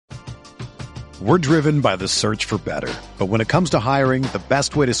We're driven by the search for better. But when it comes to hiring, the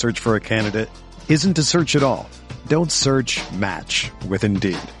best way to search for a candidate isn't to search at all. Don't search, match with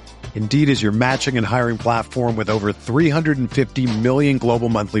Indeed. Indeed is your matching and hiring platform with over 350 million global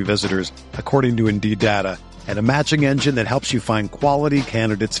monthly visitors, according to Indeed data, and a matching engine that helps you find quality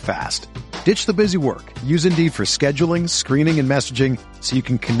candidates fast. Ditch the busy work. Use Indeed for scheduling, screening, and messaging so you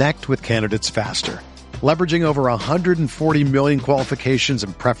can connect with candidates faster. Leveraging over 140 million qualifications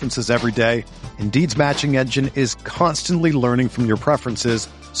and preferences every day, Indeed's matching engine is constantly learning from your preferences,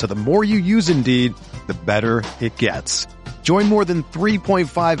 so the more you use Indeed, the better it gets. Join more than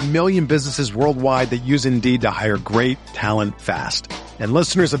 3.5 million businesses worldwide that use Indeed to hire great talent fast. And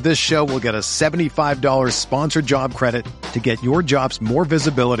listeners of this show will get a $75 sponsored job credit to get your jobs more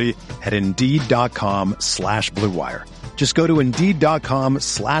visibility at Indeed.com/Blue Wire. Just go to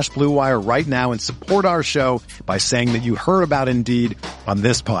Indeed.com/Blue Wire right now and support our show by saying that you heard about Indeed on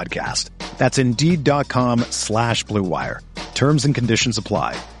this podcast. That's Indeed.com/Blue Wire. Terms and conditions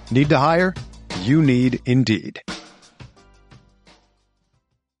apply. Need to hire? You need Indeed.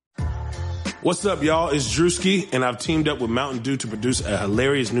 What's up, y'all? It's Drewski, and I've teamed up with Mountain Dew to produce a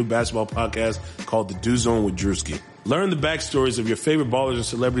hilarious new basketball podcast called The Dew Zone with Drewski. Learn the backstories of your favorite ballers and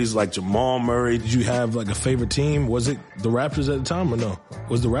celebrities like Jamal Murray. Did you have like a favorite team? Was it the Raptors at the time or no?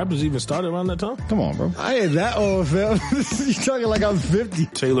 Was the Raptors even started around that time? Come on, bro. I ain't that old, fam. You talking like I'm 50.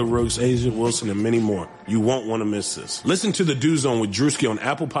 Taylor Rooks, Asia Wilson, and many more. You won't want to miss this. Listen to The Dew Zone with Drewski on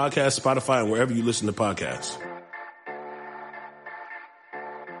Apple Podcasts, Spotify, and wherever you listen to podcasts.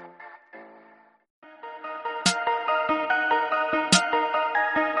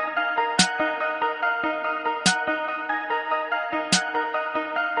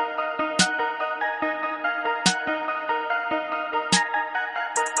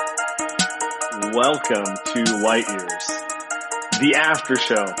 Welcome to Light Years, the after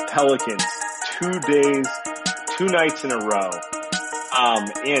show. Pelicans, 2 days, 2 nights in a row.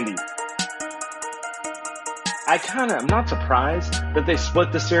 Andy, I'm not surprised that they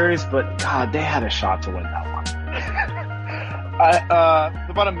split the series, but God, they had a shot to win that one.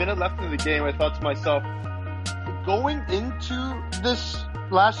 About a minute left in the game, I thought to myself, going into this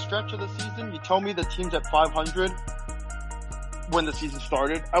last stretch of the season, you tell me the team's at 500 when the season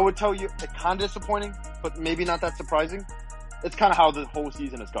started. I would tell you it's kind of disappointing, but maybe not that surprising. It's kind of how the whole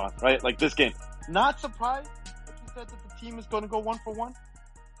season has gone, right? Like this game. Not surprised that you said that the team is going to go 1 for 1,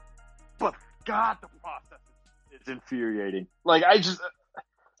 but God, the process is infuriating. Like I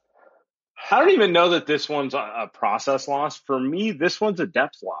don't even know that this one's a process loss. For me, this one's a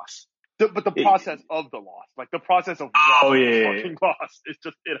depth loss. But the process of the loss, like the process of fucking loss,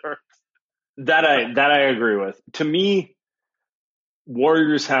 it hurts. That I agree with. To me,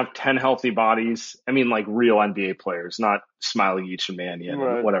 Warriors have 10 healthy bodies. I mean, like real NBA players, not Smiley Each and Mannion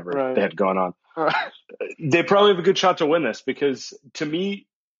and whatever they had going on. Right. They probably have a good shot to win this because, to me,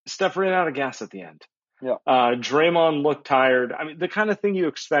 Steph ran out of gas at the end. Yeah. Draymond looked tired. I mean, the kind of thing you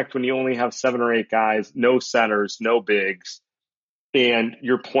expect when you only have 7 or 8 guys, no centers, no bigs, and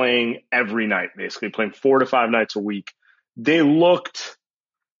you're playing every night, basically playing 4 to 5 nights a week. They looked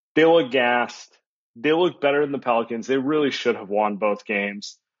gassed. They look better than the Pelicans. They really should have won both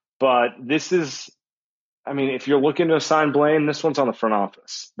games. But this is, I mean, if you're looking to assign blame, this one's on the front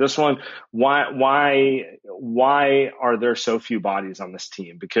office. This one, why are there so few bodies on this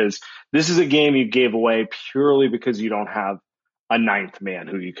team? Because this is a game you gave away purely because you don't have a 9th man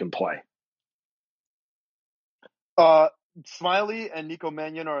who you can play. Smiley and Nico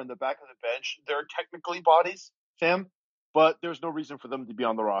Mannion are in the back of the bench. They're technically bodies, Sam, but there's no reason for them to be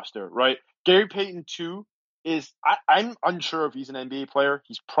on the roster, right? Gary Payton, too, I'm unsure if he's an NBA player.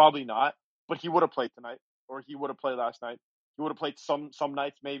 He's probably not, but he would have played tonight, or he would have played last night. He would have played some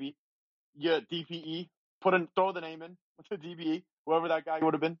nights, maybe. Yeah, DPE, throw the name in with the DPE, whoever that guy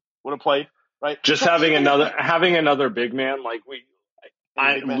would have played, right? Just having another big man like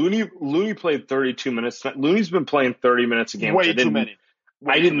Looney played 32 minutes. Looney's been playing 30 minutes a game. Way too many.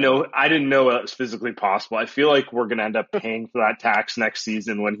 I didn't know it was physically possible. I feel like we're going to end up paying for that tax next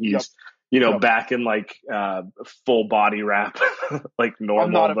season when he's, back in like full body wrap, like normal.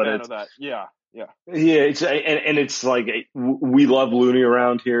 I'm not a fan of that. Yeah. It's like we love Looney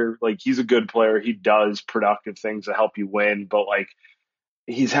around here. Like he's a good player. He does productive things to help you win, but like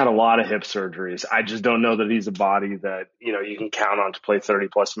he's had a lot of hip surgeries. I just don't know that he's a body that you can count on to play 30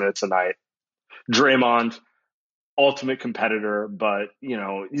 plus minutes a night. Draymond, ultimate competitor, but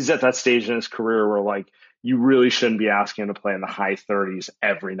he's at that stage in his career where like you really shouldn't be asking him to play in the high 30s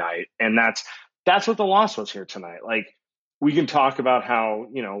every night. And that's what the loss was here tonight. Like we can talk about how,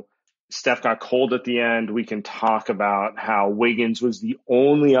 Steph got cold at the end. We can talk about how Wiggins was the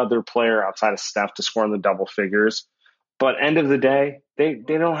only other player outside of Steph to score in the double figures. But end of the day, they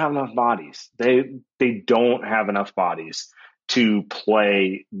don't have enough bodies. They don't have enough bodies to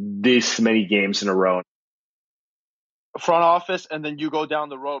play this many games in a row. Front office, and then you go down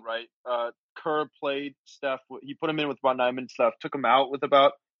the road, right? Kerr played Steph. He put him in with about 9 minutes left, took him out with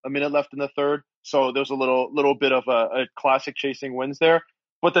about a minute left in the third. So there's a little bit of a classic chasing wins there.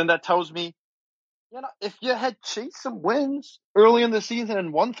 But then that tells me, if you had chased some wins early in the season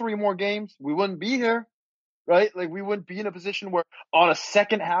and won 3 more games, we wouldn't be here, right? Like, we wouldn't be in a position where on a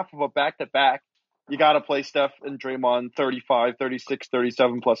second half of a back-to-back, you got to play Steph and Draymond 35, 36,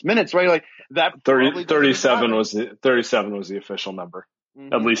 37 plus minutes, right? Like that. 37 was the official number,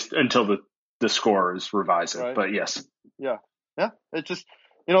 at least until the scorers revise it. Right. But yes. Yeah. It's just,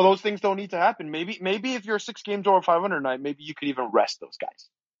 those things don't need to happen. Maybe if you're 6 games over 500 tonight, maybe you could even rest those guys.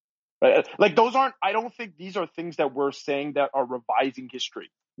 Right? Like I don't think these are things that we're saying that are revising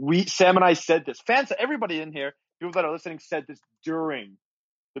history. Sam and I said this. Fans, everybody in here, people that are listening said this during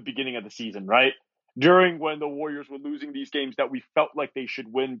the beginning of the season, right? During when the Warriors were losing these games that we felt like they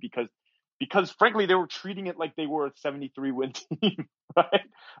should win because frankly they were treating it like they were a 73 win team, right?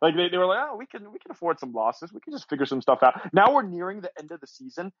 Like they were like, oh, we can afford some losses. We can just figure some stuff out. Now we're nearing the end of the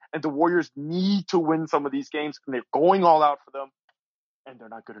season and the Warriors need to win some of these games and they're going all out for them and they're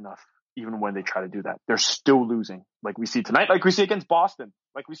not good enough. Even when they try to do that, they're still losing. Like we see tonight, like we see against Boston,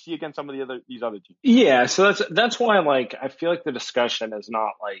 like we see against some of these other teams. Yeah, so that's why I feel like the discussion is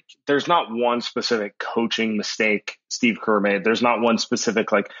not like there's not one specific coaching mistake Steve Kerr made. There's not one specific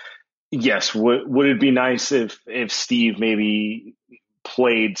yes, would it be nice if Steve maybe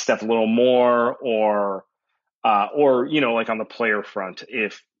played Steph a little more or on the player front,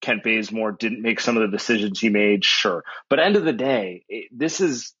 if Kent Bazemore didn't make some of the decisions he made, sure. But end of the day, this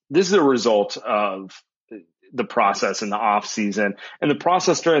is a result of the process in the off season and the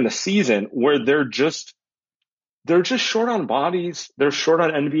process during the season where they're just short on bodies. They're short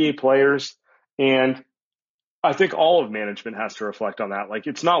on NBA players. And I think all of management has to reflect on that. Like,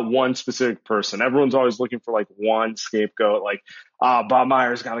 it's not one specific person. Everyone's always looking for one scapegoat. Like, Bob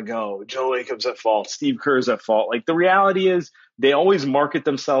Myers got to go. Joe Lacob's at fault. Steve Kerr's at fault. Like, the reality is they always market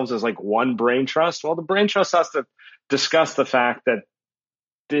themselves as one brain trust. Well, the brain trust has to discuss the fact that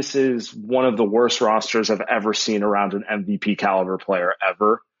this is one of the worst rosters I've ever seen around an MVP caliber player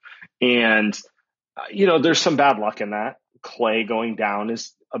ever. And, there's some bad luck in that. Clay going down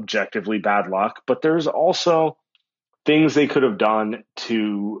is objectively bad luck, but there's also things they could have done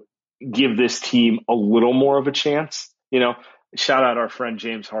to give this team a little more of a chance. Shout out our friend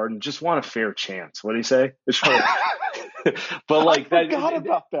James Harden. Just want a fair chance. What do you say? But I forgot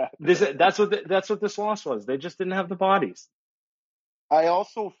about that. That's what this loss was. They just didn't have the bodies. I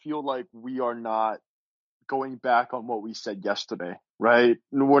also feel like we are not going back on what we said yesterday, right?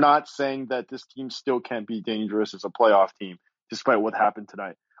 We're not saying that this team still can't be dangerous as a playoff team, despite what happened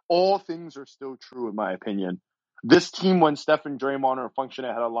tonight. All things are still true, in my opinion. This team, when Steph and Draymond are functioning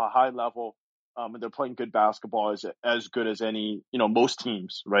at a high level, and they're playing good basketball, is as good as any, most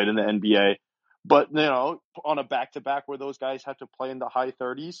teams, right, in the NBA. But, on a back-to-back where those guys have to play in the high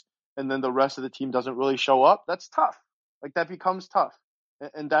 30s, and then the rest of the team doesn't really show up, that's tough. That becomes tough.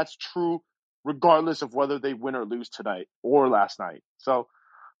 And that's true regardless of whether they win or lose tonight or last night. So,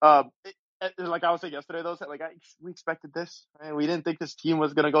 like I was saying yesterday, though, we expected this. And we didn't think this team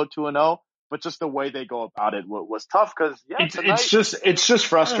was going to go 2-0, but just the way they go about it was tough because it's just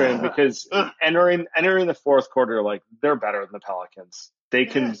frustrating because entering the fourth quarter, they're better than the Pelicans. They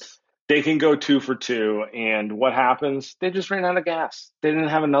can go 2 for 2, and what happens? They just ran out of gas. They didn't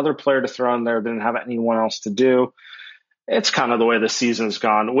have another player to throw in there. They didn't have anyone else to do. It's kind of the way the season's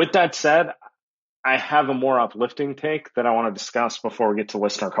gone. With that said, I have a more uplifting take that I want to discuss before we get to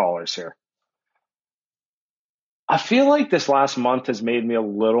listener callers here. I feel like this last month has made me a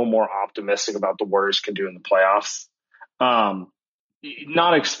little more optimistic about the Warriors can do in the playoffs.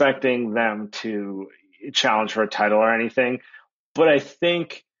 Not expecting them to challenge for a title or anything, but I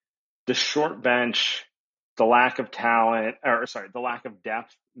think the short bench, the lack of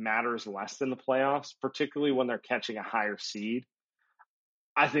depth matters less in the playoffs, particularly when they're catching a higher seed.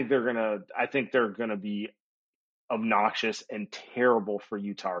 I think they're gonna be obnoxious and terrible for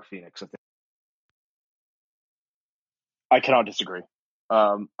Utah or Phoenix. I cannot disagree.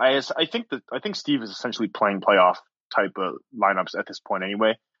 I think Steve is essentially playing playoff type of lineups at this point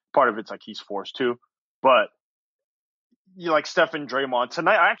anyway. Part of it's he's forced to, but you like Steph and Draymond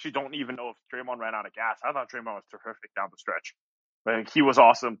tonight. I actually don't even know if Draymond ran out of gas. I thought Draymond was terrific down the stretch. He was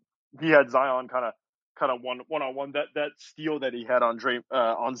awesome. He had Zion kind of kind of one-on-one. That steal that he had on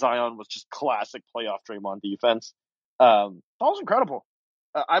Zion was just classic playoff Draymond defense. That was incredible.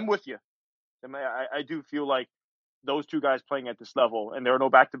 I'm with you. I do feel like those two guys playing at this level, and there are no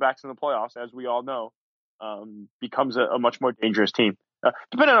back-to-backs in the playoffs, as we all know, becomes a much more dangerous team.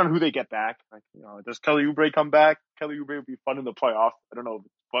 Depending on who they get back. Like, does Kelly Oubre come back? Kelly Oubre would be fun in the playoffs. I don't know if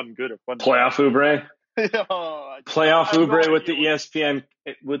it's fun, good, or fun. Playoff Oubre? Playoff Oubre with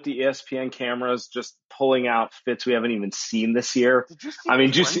the ESPN cameras just pulling out fits we haven't even seen this year.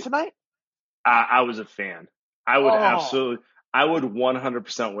 Did you see tonight? I was a fan. I would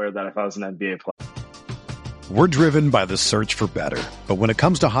 100% wear that if I was an NBA player. We're driven by the search for better. But when it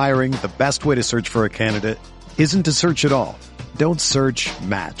comes to hiring, the best way to search for a candidate isn't to search at all. Don't search,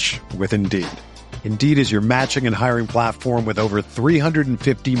 match with Indeed. Indeed is your matching and hiring platform with over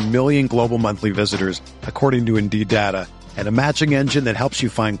 350 million global monthly visitors, according to Indeed data, and a matching engine that helps you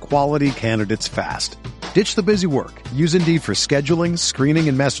find quality candidates fast. Ditch the busy work. Use Indeed for scheduling, screening,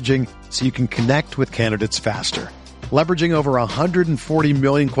 and messaging so you can connect with candidates faster. Leveraging over 140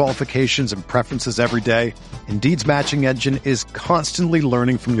 million qualifications and preferences every day, Indeed's matching engine is constantly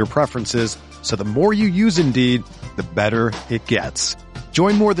learning from your preferences, so the more you use Indeed, the better it gets.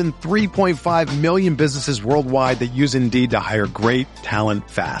 Join more than 3.5 million businesses worldwide that use Indeed to hire great talent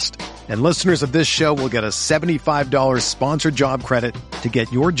fast. And listeners of this show will get a $75 sponsored job credit to get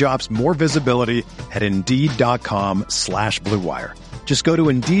your jobs more visibility at Indeed.com/Blue Wire. Just go to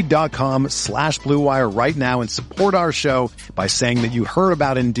Indeed.com/Blue Wire right now and support our show by saying that you heard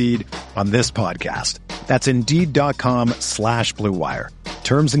about Indeed on this podcast. That's Indeed.com/Blue Wire.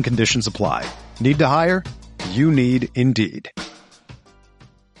 Terms and conditions apply. Need to hire? You need Indeed.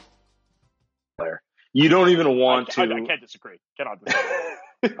 You don't even want to. I can't disagree.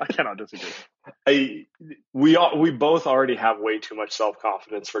 I cannot disagree. We both already have way too much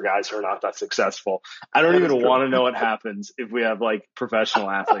self-confidence for guys who are not that successful. I don't even want to know what happens if we have like professional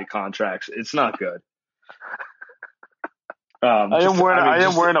athlete contracts. It's not good. I am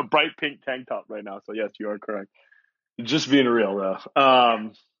wearing a bright pink tank top right now. So yes, you are correct. Just being real though.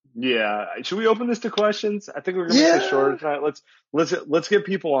 Yeah. Should we open this to questions? I think we're going to make this shorter tonight. Let's get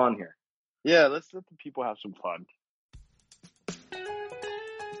people on here. Yeah, let's let the people have some fun.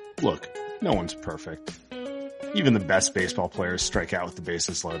 Look, no one's perfect. Even the best baseball players strike out with the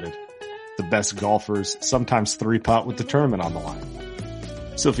bases loaded. The best golfers sometimes three-putt with the tournament on the line.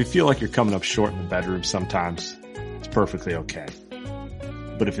 So if you feel like you're coming up short in the bedroom sometimes, it's perfectly okay.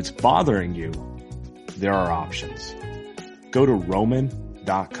 But if it's bothering you, there are options. Go to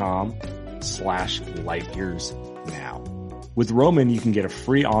Roman.com/lightyears now. With Roman, you can get a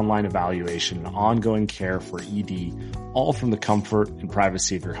free online evaluation and ongoing care for ED, all from the comfort and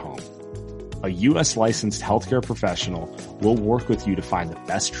privacy of your home. A U.S. licensed healthcare professional will work with you to find the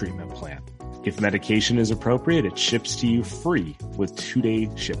best treatment plan. If medication is appropriate, it ships to you free with 2-day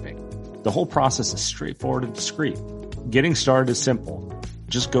shipping. The whole process is straightforward and discreet. Getting started is simple.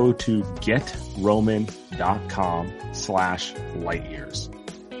 Just go to GetRoman.com/lightyears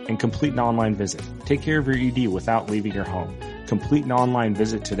and complete an online visit. Take care of your ED without leaving your home. Complete an online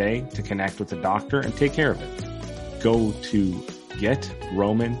visit today to connect with a doctor and take care of it. Go to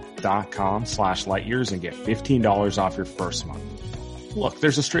GetRoman.com/lightyears and get $15 off your first month. Look,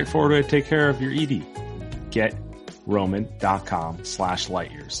 there's a straightforward way to take care of your ED.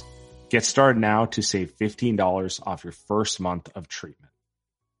 GetRoman.com/lightyears. Get started now to save $15 off your first month of treatment.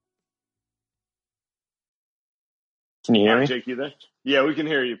 Can you hear me? Jake, you there? Yeah, we can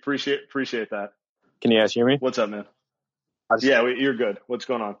hear you. Appreciate that. Can you guys hear me? What's up, man? You're good. What's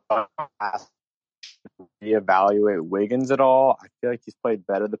going on? Reevaluate Wiggins at all? I feel like he's played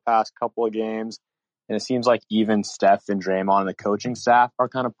better the past couple of games, and it seems like even Steph and Draymond and the coaching staff are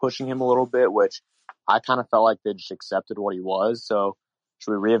kind of pushing him a little bit, which I kind of felt like they just accepted what he was. So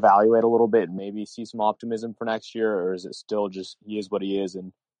should we reevaluate a little bit and maybe see some optimism for next year, or is it still just he is what he is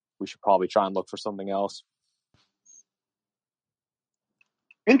and we should probably try and look for something else?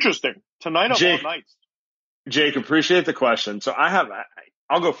 Interesting. Tonight of all nights. Jake, appreciate the question. So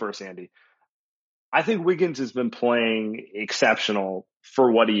I'll go first, Andy. I think Wiggins has been playing exceptional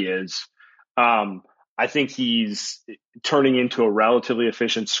for what he is. I think he's turning into a relatively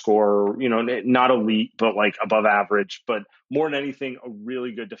efficient scorer, not elite, but like above average, but more than anything, a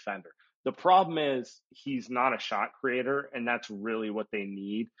really good defender. The problem is he's not a shot creator, and that's really what they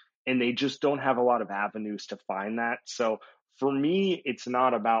need. And they just don't have a lot of avenues to find that. So for me, it's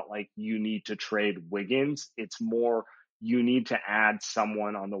not about like you need to trade Wiggins. It's more you need to add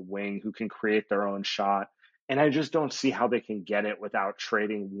someone on the wing who can create their own shot. And I just don't see how they can get it without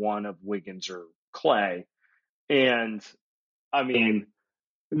trading one of Wiggins or Clay. And I mean,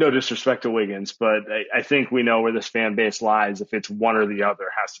 No disrespect to Wiggins, but I think we know where this fan base lies. If it's one or the other,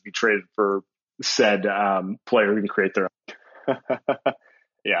 has to be traded for said player who can create their own.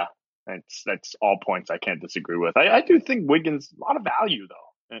 Yeah, that's all points I can't disagree with. I do think Wiggins a lot of value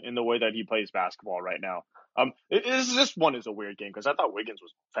though in the way that he plays basketball right now. This one is a weird game because I thought Wiggins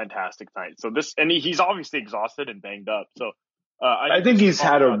was fantastic tonight. So he's obviously exhausted and banged up. So I think he's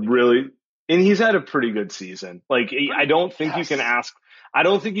had he's had a pretty good season. Like I don't think you can ask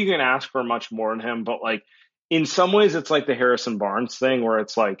for much more in him, but like in some ways it's like the Harrison Barnes thing where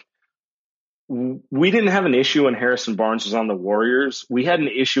it's like we didn't have an issue when Harrison Barnes was on the Warriors. We had an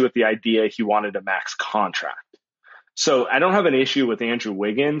issue with the idea he wanted a max contract. So I don't have an issue with Andrew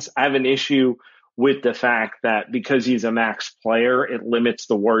Wiggins. I have an issue with the fact that because he's a max player, it limits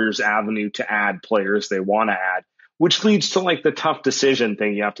the Warriors' avenue to add players they want to add, which leads to like the tough decision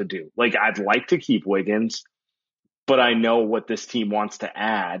thing you have to do. Like I'd like to keep Wiggins, but I know what this team wants to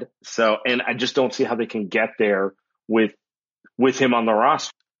add. So, and I just don't see how they can get there with him on the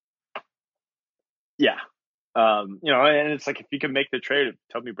roster. Yeah. And it's like if you can make the trade,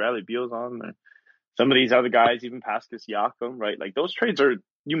 tell me Bradley Beal's on there. Some of these other guys, even Pascal Siakam, right? Like those trades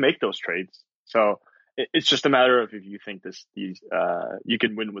you make those trades. So it's just a matter of if you think you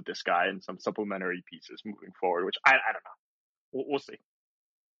can win with this guy and some supplementary pieces moving forward, which I don't know. We'll see.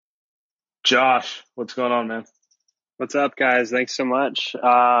 Josh, what's going on, man? What's up, guys? Thanks so much.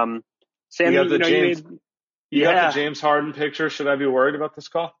 Sammy, you got the James Harden picture. Should I be worried about this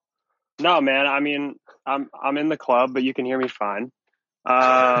call? No, man. I mean, I'm in the club, but you can hear me fine.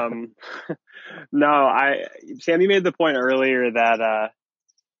 Sammy made the point earlier that,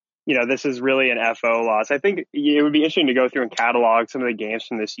 this is really an FO loss. I think it would be interesting to go through and catalog some of the games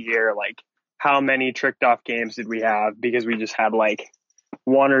from this year. Like how many tricked off games did we have because we just had like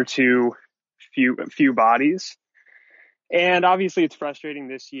one or two few bodies. And obviously it's frustrating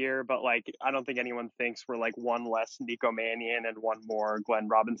this year, but like, I don't think anyone thinks we're like one less Nico Mannion and one more Glenn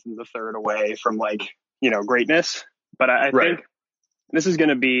Robinson III away from like, greatness. But I think this is going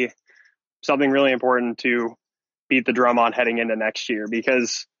to be something really important to beat the drum on heading into next year,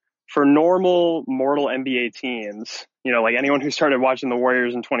 because for normal mortal NBA teams, like anyone who started watching the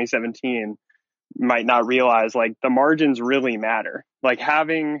Warriors in 2017 might not realize like the margins really matter. Like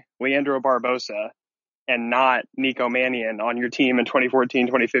having Leandro Barbosa and not Nico Mannion on your team in 2014,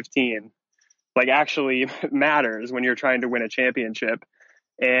 2015, like actually matters when you're trying to win a championship.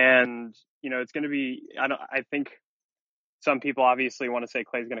 And, it's going to be, I think some people obviously want to say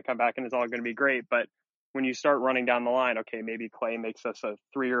Clay's going to come back and it's all going to be great. But when you start running down the line, okay, maybe Clay makes us a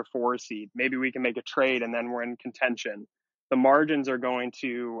 3 or 4 seed. Maybe we can make a trade and then we're in contention. The margins are going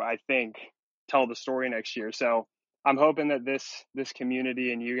to, I think, tell the story next year. So I'm hoping that this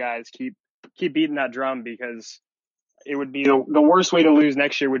community and you guys keep beating that drum, because it would be the worst way to lose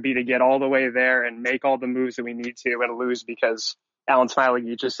next year would be to get all the way there and make all the moves that we need to and lose because Alan Smiley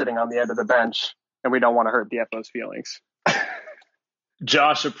is sitting on the end of the bench and we don't want to hurt the FO's feelings.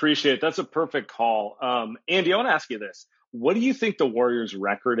 Josh, appreciate it. That's a perfect call. Andy, I want to ask you this. What do you think the Warriors'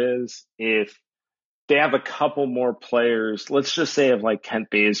 record is if they have a couple more players, let's just say of like Kent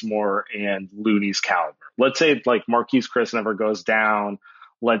Bazemore and Looney's caliber? Let's say like Marquise Chris never goes down.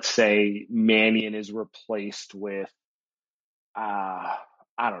 Let's say Mannion is replaced with,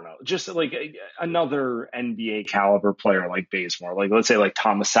 I don't know, just like another NBA caliber player like Bazemore. Like, let's say like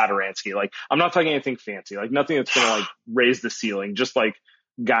Thomas Satoransky. Like, I'm not talking anything fancy, like nothing that's going to like raise the ceiling, just like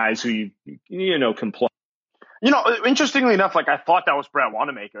guys who can play. Interestingly enough, like I thought that was Brad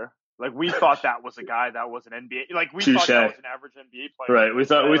Wanamaker. Like we thought that was a guy that was an NBA. Like we thought that was an average NBA player. Right. We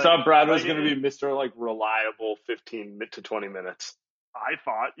thought Brad was going to be Mr. like reliable 15 to 20 minutes. I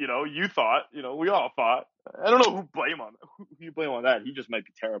thought, you thought, we all thought. I don't know who you blame on that. He just might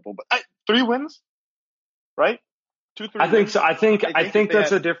be terrible. But 3 wins, right? 2-3. I think so. I think that's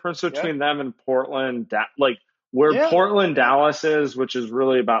the difference between them and Portland. Portland, Dallas is, which is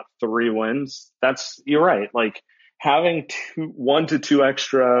really about 3 wins. You're right. Like having 1 to 2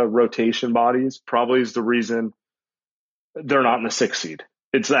 extra rotation bodies probably is the reason they're not in the 6th seed.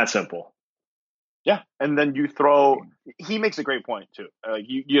 It's that simple. Yeah, and then he makes a great point too.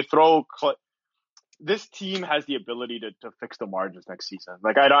 This team has the ability to fix the margins next season.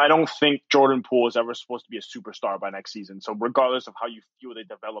 Like I don't think Jordan Poole is ever supposed to be a superstar by next season. So regardless of how you feel they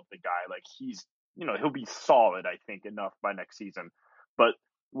develop the guy, like he's, he'll be solid, I think, enough by next season. But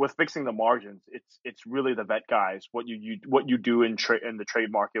with fixing the margins, it's really the vet guys, what you do in the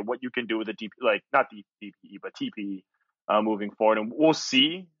trade market, what you can do with the DP, like not DPE, but TPE. Moving forward, and we'll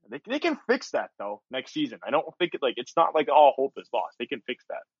see. They can fix that though next season. I don't think it's not like all hope is lost. They can fix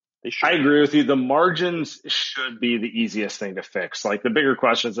that. I agree with you. The margins should be the easiest thing to fix. Like the bigger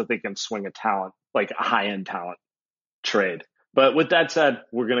question is that they can swing a talent, like a high-end talent trade. But with that said,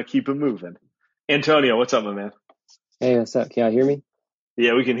 we're going to keep it moving. Antonio, what's up, my man? Hey, what's up? Can y'all hear me?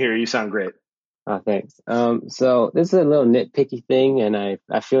 Yeah, we can hear you. You sound great. Oh, thanks. So this is a little nitpicky thing, and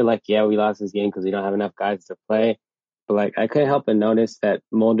I feel like, yeah, we lost this game because we don't have enough guys to play. But like, I couldn't help but notice that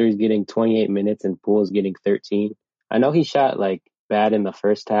Mulder's getting 28 minutes and Poole's getting 13. I know he shot like bad in the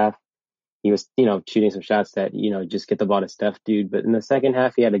first half. He was, shooting some shots that, just get the ball to Steph, dude. But in the second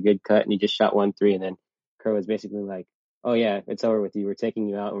half, he had a good cut and he just shot 1-3. And then Kerr was basically like, oh yeah, it's over with you. We're taking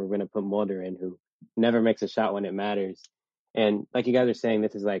you out and we're going to put Mulder in, who never makes a shot when it matters. And like you guys are saying,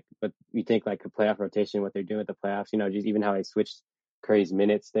 this is like what we think like a playoff rotation, what they're doing at the playoffs, just even how they switched Curry's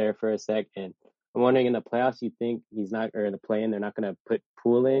minutes there for a sec. And I'm wondering in the playoffs, you think he's not, or in the play-in, they're not going to put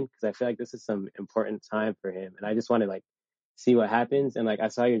Poole in? Because I feel like this is some important time for him. And I just want to like see what happens. And like I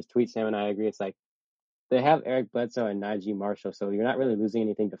saw your tweet, Sam, and I agree. It's like they have Eric Bledsoe and Najee Marshall, so you're not really losing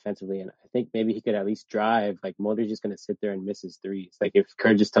anything defensively. And I think maybe he could at least drive. Like Mulder's just going to sit there and miss his threes. Like if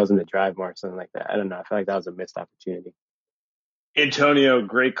Kerr just tells him to drive more or something like that. I don't know. I feel like that was a missed opportunity. Antonio,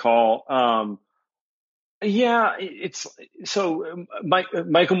 great call. Yeah, it's so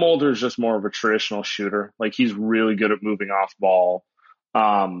Michael Mulder is just more of a traditional shooter. Like he's really good at moving off ball.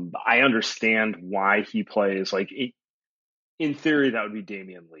 I understand why he plays. Like in theory, that would be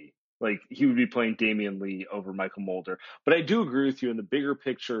Damian Lee. Like he would be playing Damian Lee over Michael Mulder. But I do agree with you in the bigger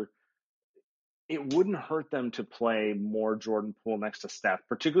picture. It wouldn't hurt them to play more Jordan Poole next to Steph,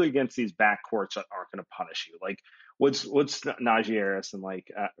 particularly against these backcourts that aren't going to punish you. Like what's Najee Harris and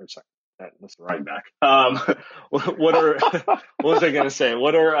like, that's the right back. What was I going to say?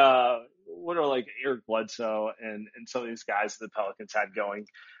 What are like Eric Bledsoe and some of these guys the Pelicans had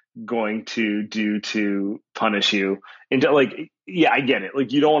going to do to punish you? And like, yeah, I get it.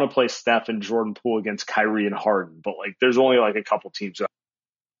 Like you don't want to play Steph and Jordan Poole against Kyrie and Harden, but like there's only like a couple teams.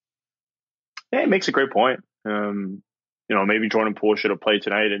 Yeah, it makes a great point. Maybe Jordan Poole should have played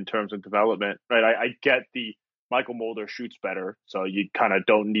tonight in terms of development, right? I get the Michael Mulder shoots better, so you kind of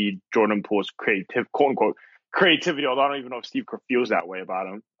don't need Jordan Poole's quote unquote creativity. Although I don't even know if Steve Kerr feels that way about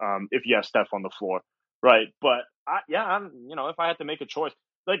him. If you have Steph on the floor, right? But if I had to make a choice,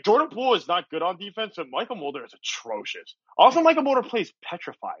 like Jordan Poole is not good on defense, but Michael Mulder is atrocious. Also, Michael Mulder plays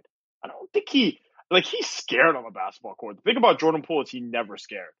petrified. I don't think he's scared on the basketball court. The thing about Jordan Poole is he's never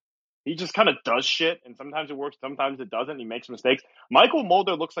scared. He just kind of does shit, and sometimes it works, sometimes it doesn't. He makes mistakes. Michael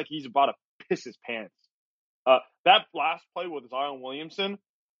Mulder looks like he's about to piss his pants. That last play with Zion Williamson,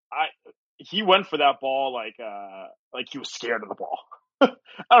 he went for that ball like he was scared of the ball.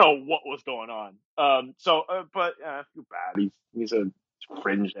 I don't know what was going on. But I feel bad. He's a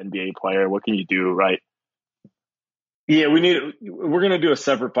fringe NBA player. What can you do, right? Yeah, we're going to do a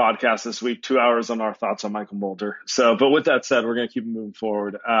separate podcast this week, 2 hours on our thoughts on Michael Mulder. So, but with that said, we're going to keep moving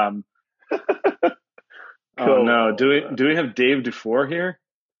forward. Oh no, do we have Dave Dufour here?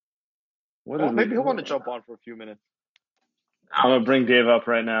 Maybe he'll want to jump on for a few minutes. I'm going to bring Dave up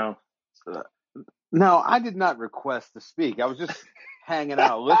right now. No, I did not request to speak. I was just hanging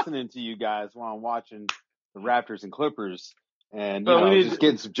out, listening to you guys while I'm watching the Raptors and Clippers, and just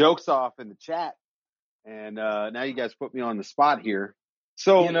getting some jokes off in the chat. And now you guys put me on the spot here.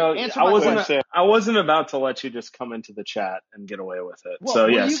 So I wasn't about to let you just come into the chat and get away with it. Well, so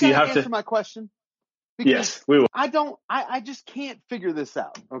yes, you have to answer my question. Yes, we will. I just can't figure this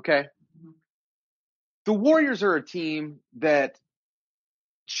out. Okay. The Warriors are a team that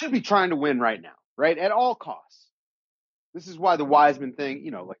should be trying to win right now, right? At all costs. This is why the Wiseman thing,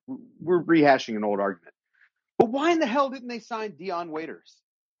 we're rehashing an old argument. But why in the hell didn't they sign Dion Waiters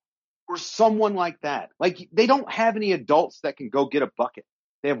or someone like that? Like, they don't have any adults that can go get a bucket.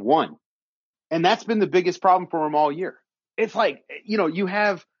 They have one. And that's been the biggest problem for them all year. It's like,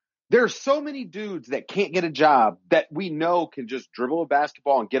 there are so many dudes that can't get a job that we know can just dribble a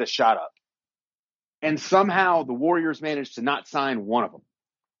basketball and get a shot up. And somehow the Warriors managed to not sign one of them.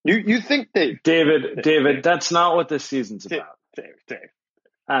 You think David, that's not what this season's about. Dave.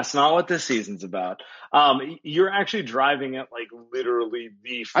 That's not what this season's about. You're actually driving at like literally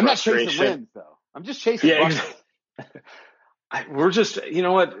the frustration. I'm not chasing wins though. I'm just chasing buckets. We're just,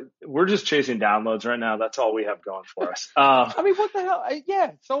 we're just chasing downloads right now. That's all we have going for us. What the hell?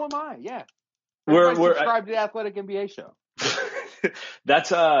 Yeah, so am I. Yeah. We're subscribed to the Athletic NBA show.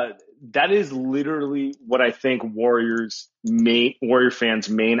 That is literally what I think Warrior fans'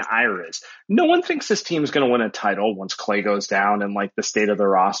 main ire is. No one thinks this team is going to win a title once Klay goes down and like the state of the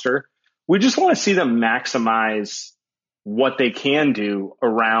roster. We just want to see them maximize what they can do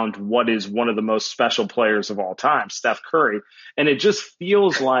around what is one of the most special players of all time, Steph Curry. And it just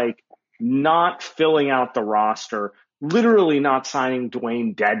feels like not filling out the roster, literally not signing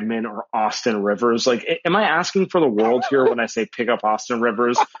Dwayne Dedman or Austin Rivers. Like, am I asking for the world here when I say pick up Austin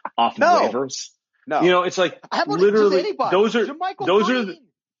Rivers off waivers? No. You know, it's like literally those are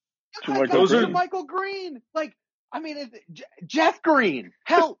Michael Green. Like, I mean, Jeff Green,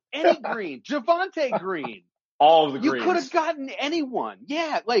 hell, any Green, Javonte Green. All of the You Greens. could have gotten anyone.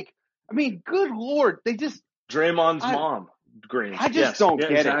 Yeah, like, I mean, good Lord. They just. Draymond's mom, Green. I just don't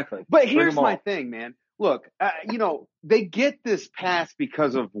get exactly. it. But here's my thing, man. Look, you know, they get this pass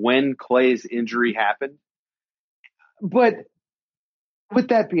because of when Clay's injury happened. But with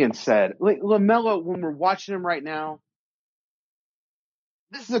that being said, like LaMelo, when we're watching him right now,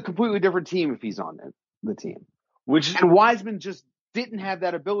 this is a completely different team if he's on the team. And Wiseman just didn't have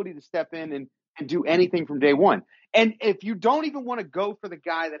that ability to step in and do anything from day one. And if you don't even want to go for the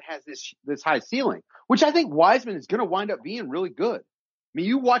guy that has this high ceiling, which I think Wiseman is going to wind up being really good. I mean,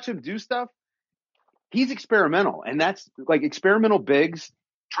 you watch him do stuff, he's experimental. And that's like experimental bigs,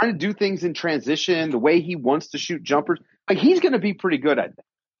 trying to do things in transition, the way he wants to shoot jumpers. Like, he's going to be pretty good at that.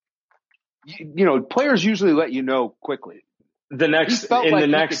 You know, players usually let you know quickly. In the next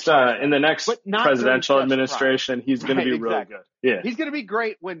presidential administration, he's going to be really good. Yeah, he's going to be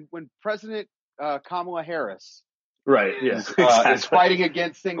great when President Kamala Harris, right? Yeah, is fighting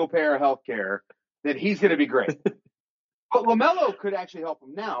against single payer health care. Then he's going to be great. But LaMelo could actually help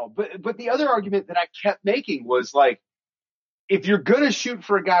him now. But the other argument that I kept making was like, if you're going to shoot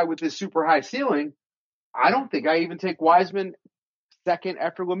for a guy with this super high ceiling, I don't think I even take Wiseman second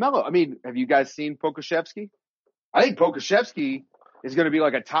after LaMelo. I mean, have you guys seen Pokusevski? I think Pokusevski is going to be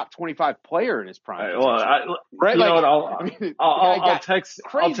like a top 25 player in his prime. Right? You know what? I'll text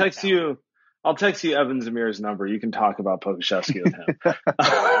you Evan Zamir's number. You can talk about Pokusevski with him.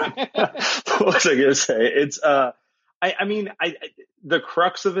 What was I going to say? It's the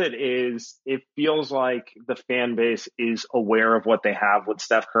crux of it is it feels like the fan base is aware of what they have with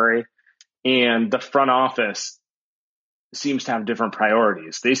Steph Curry, and the front office seems to have different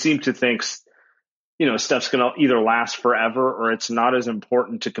priorities. They seem to think, you know, Steph's going to either last forever or it's not as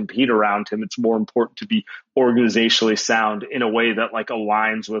important to compete around him. It's more important to be organizationally sound in a way that like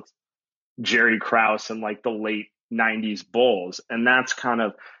aligns with Jerry Krause and like the late 90s Bulls. And that's kind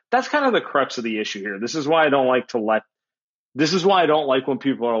of the crux of the issue here. This is why I don't like when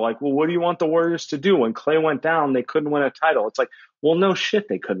people are like, well, what do you want the Warriors to do? When Clay went down, they couldn't win a title. It's like, well, no shit,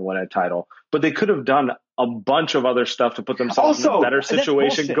 they couldn't win a title, but they could have done a bunch of other stuff to put themselves in a better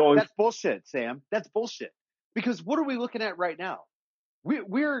situation. That's bullshit, Sam. That's bullshit. Because what are we looking at right now?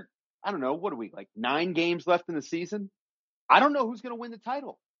 We're I don't know, what are we, like 9 games left in the season? I don't know who's going to win the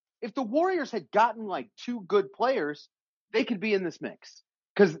title. If the Warriors had gotten like 2 good players, they could be in this mix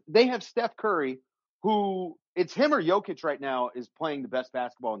because they have Steph Curry, who it's him or Jokic right now is playing the best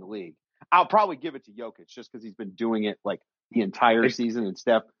basketball in the league. I'll probably give it to Jokic just because he's been doing it like the entire season, and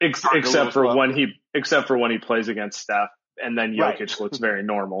Steph except for when he plays against Steph, and then Jokic looks very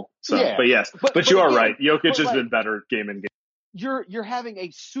normal. So, yeah. But yes, but you are right. Jokic has been better game in game. You're having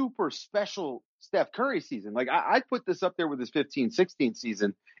a super special Steph Curry season. Like I put this up there with his 15-16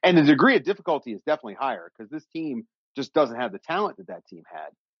 season, and the degree of difficulty is definitely higher because this team just doesn't have the talent that team had.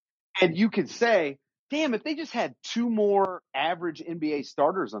 And you could say, damn, if they just had 2 more average NBA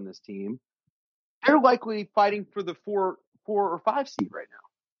starters on this team, they're likely fighting for the 4 or 5 seed right now.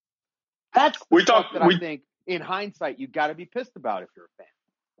 That's the stuff that I think, in hindsight, you got to be pissed about if you're a fan.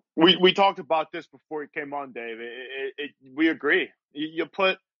 We talked about this before it came on, Dave. We agree. You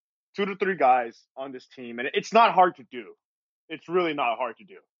put 2 to 3 guys on this team, and it's not hard to do. It's really not hard to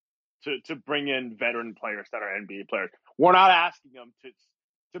do to bring in veteran players that are NBA players. We're not asking them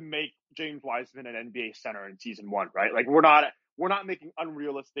to make James Wiseman an NBA center in season 1, right? Like we're not making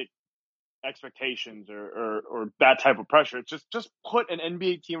unrealistic expectations or that type of pressure. It's just put an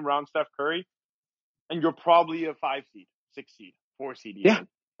NBA team around Steph Curry, and you're probably a 5 seed, 6 seed, 4 seed, even,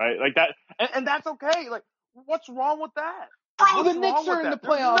 right? Like that, and that's okay. Like, what's wrong with that? Bro, the Knicks are in the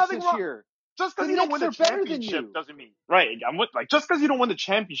playoffs this year. Just because you don't win the championship doesn't mean just because you don't win the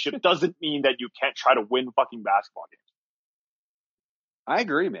championship doesn't mean that you can't try to win fucking basketball games. I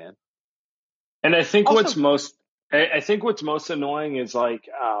agree, man. And I think what's most annoying is like,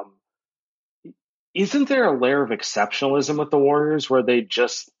 isn't there a layer of exceptionalism with the Warriors where they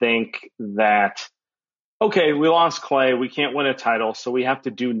just think that, okay, we lost Clay, we can't win a title, so we have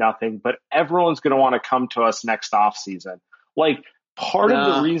to do nothing, but everyone's going to want to come to us next offseason. Like, part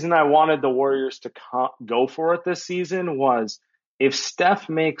of the reason I wanted the Warriors to go for it this season was if Steph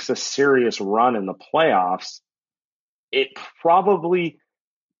makes a serious run in the playoffs, it probably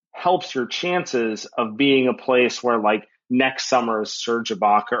helps your chances of being a place where like next summer is Serge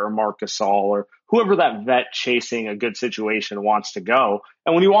Ibaka or Marc Gasol or whoever that vet chasing a good situation wants to go.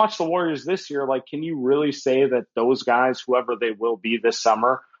 And when you watch the Warriors this year, like, can you really say that those guys, whoever they will be this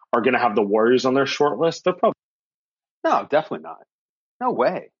summer, are going to have the Warriors on their short list? They're probably No, definitely not. No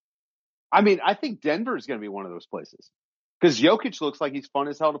way. I mean, I think Denver is going to be one of those places because Jokic looks like he's fun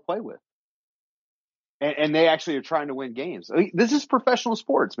as hell to play with. And they actually are trying to win games. I mean, this is professional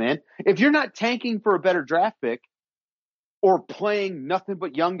sports, man. If you're not tanking for a better draft pick or playing nothing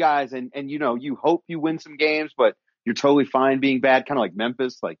but young guys and you know, you hope you win some games, but you're totally fine being bad, kind of like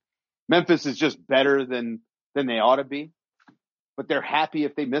Memphis. Like Memphis is just better than they ought to be, but they're happy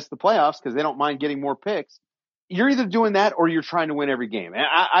if they miss the playoffs because they don't mind getting more picks. You're either doing that or you're trying to win every game.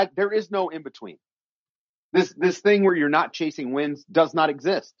 And there is no in between. This thing where you're not chasing wins does not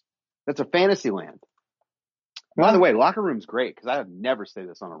exist. That's a fantasy land. By the way, locker room's great because I have never said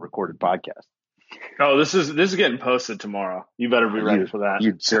this on a recorded podcast. Oh, this is getting posted tomorrow. You better be ready for that.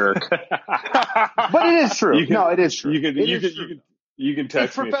 You jerk. But it is true. It is true. You can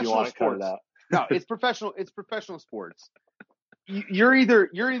text me if you want to cut it out. No, it's professional. It's professional sports. You're either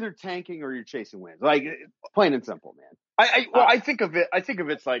tanking or you're chasing wins. Like plain and simple, man. I think of it. I think of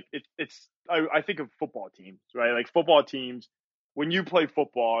it's like I think of football teams, right? Like football teams. When you play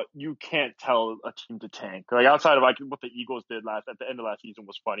football, you can't tell a team to tank. Like outside of like what the Eagles did at the end of last season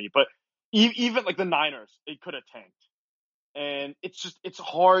was funny, but even like the Niners, it could have tanked. And it's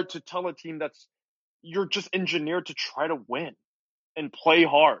hard to tell a team you're just engineered to try to win and play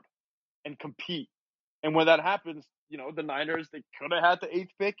hard and compete. And when that happens, you know, the Niners, they could have had the 8th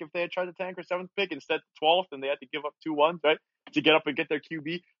pick if they had tried to tank, or 7th pick instead 12th, and they had to give up 2 1s, right, to get up and get their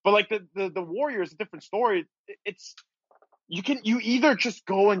QB. But like the Warriors, a different story. You either just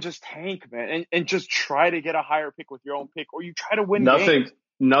go and just tank, man, and just try to get a higher pick with your own pick, or you try to win games.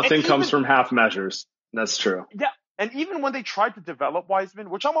 Nothing comes from half measures. That's true. Yeah, and even when they tried to develop Wiseman,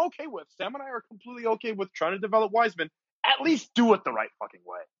 which I'm okay with, Sam and I are completely okay with trying to develop Wiseman, at least do it the right fucking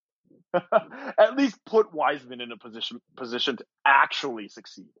way. At least put Wiseman in a position to actually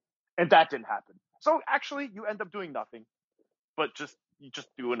succeed. And that didn't happen. So actually, you end up doing nothing, but you just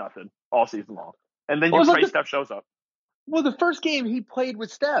do nothing all season long. And then Steph shows up. Well, the first game he played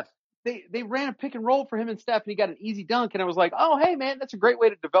with Steph, they ran a pick and roll for him and Steph, and he got an easy dunk. And I was like, oh, hey, man, that's a great way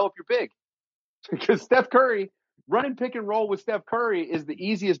to develop your big. Because Steph Curry, running pick and roll with Steph Curry is the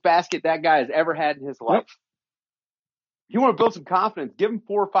easiest basket that guy has ever had in his life. If you want to build some confidence, give him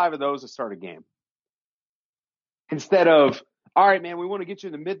 4 or 5 of those to start a game. Instead of, all right, man, we want to get you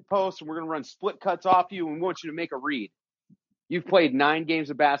in the mid post, and we're going to run split cuts off you, and we want you to make a read. You've played 9 games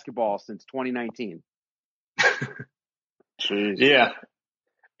of basketball since 2019. Jeez. Yeah.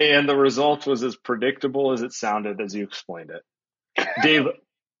 And the result was as predictable as it sounded as you explained it. Dave,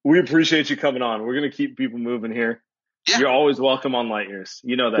 we appreciate you coming on. We're going to keep people moving here. Yeah. You're always welcome on Light Years.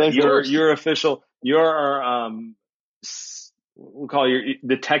 You know that. You're official. You're our, we'll call you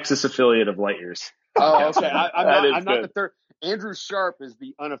the Texas affiliate of Light Years. Oh, okay. I'm not the third. Andrew Sharp is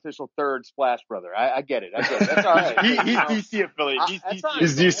the unofficial third Splash brother. I get it. That's all right. He's DC affiliate.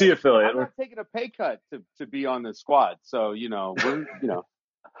 He's DC affiliate. I'm not taking a pay cut to be on the squad. So, Yeah,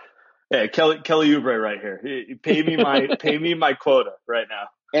 Kelly Oubre right here. Pay me my quota right now.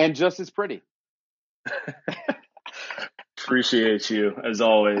 And just as pretty. Appreciate you as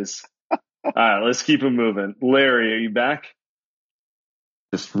always. All right, let's keep it moving. Larry, are you back?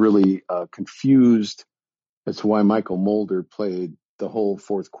 Just really confused as to why Michael Mulder played the whole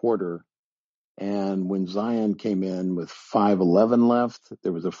fourth quarter. And when Zion came in with 5:11 left,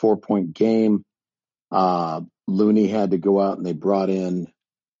 there was a 4-point game. Looney had to go out and they brought in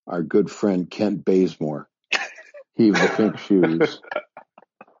our good friend Kent Bazemore. He with the pink shoes.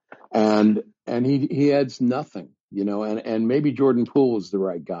 And he adds nothing, and maybe Jordan Poole was the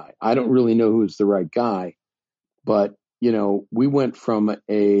right guy. I don't really know who's the right guy, but we went from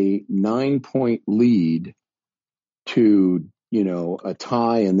a 9-point lead to, a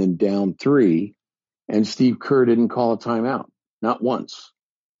tie and then down 3, and Steve Kerr didn't call a timeout, not once.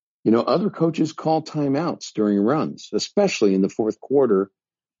 Other coaches call timeouts during runs, especially in the fourth quarter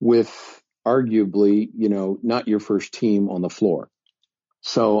with arguably, not your first team on the floor.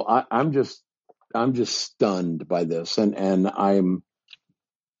 So I'm just stunned by this. And I'm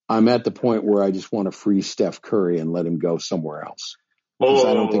at the point where I just want to free Steph Curry and let him go somewhere else. Because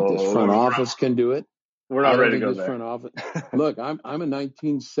I don't think this front office can do it. We're not ready to go there. Front office. Look, I'm a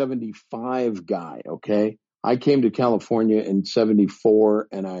 1975 guy, okay? I came to California in 74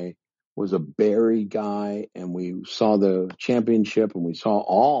 and I was a Barry guy, and we saw the championship and we saw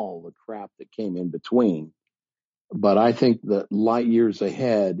all the crap that came in between. But I think that light years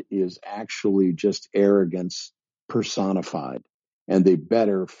ahead is actually just arrogance personified, and they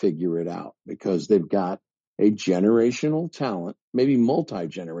better figure it out because they've got a generational talent, maybe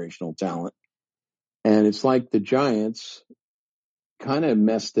multi-generational talent. And it's like the Giants kind of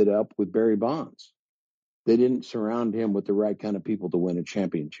messed it up with Barry Bonds. They didn't surround him with the right kind of people to win a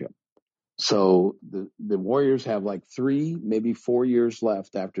championship. So the Warriors have like 3, maybe 4 years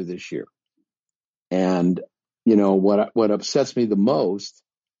left after this year. And, you know, what upsets me the most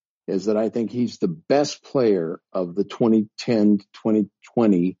is that I think he's the best player of the 2010 to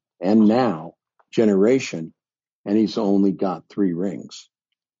 2020 and now generation, and he's only got 3 rings.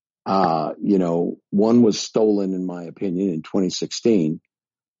 You know, one was stolen, in my opinion, in 2016,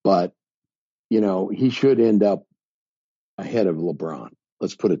 but, you know, he should end up ahead of LeBron.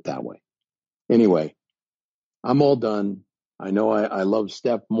 Let's put it that way. Anyway, I'm all done. I know I love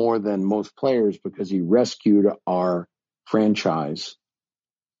Steph more than most players because he rescued our franchise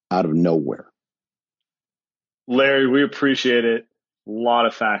out of nowhere. Larry, we appreciate it. A lot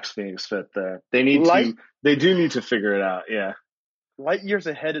of facts being spit there. They do need to figure it out. Yeah. Light years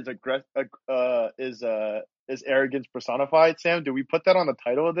ahead is arrogance personified. Sam, do we put that on the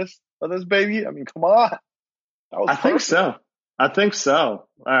title of this baby? I mean, come on. I think so. All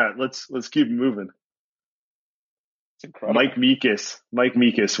right, let's keep moving. It's incredible. Mike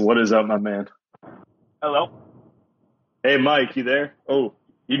Meekus, what is up, my man? Hello. Hey, Mike, you there? Oh,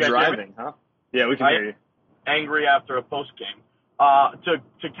 you guys driving, huh? Yeah, we can hear you. Angry after a post game.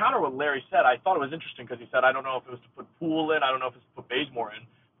 To counter what Larry said, I thought it was interesting because he said, I don't know if it was to put Poole in, I don't know if it's to put Bazemore in,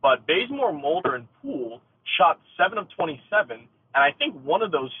 but Bazemore, Mulder, and Poole shot 7 of 27, and I think one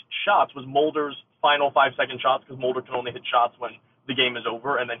of those shots was Mulder's final 5-second shots because Mulder can only hit shots when the game is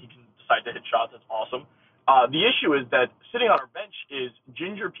over, and then he can decide to hit shots. That's awesome. The issue is that sitting on our bench is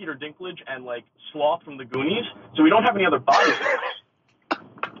Ginger Peter Dinklage and, like, Sloth from the Goonies, so we don't have any other bodies.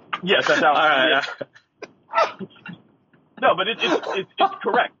 Yes, that's how. All right. No, but it's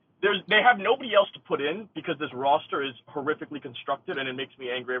correct. They have nobody else to put in because this roster is horrifically constructed, and it makes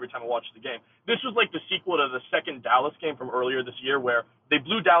me angry every time I watch the game. This was like the sequel to the second Dallas game from earlier this year where they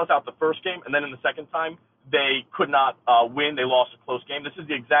blew Dallas out the first game, and then in the second time, they could not win. They lost a close game. This is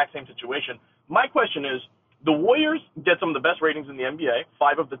the exact same situation. My question is, the Warriors get some of the best ratings in the NBA.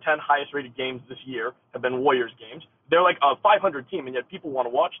 5 of the 10 highest-rated games this year have been Warriors games. They're like a 500 team, and yet people want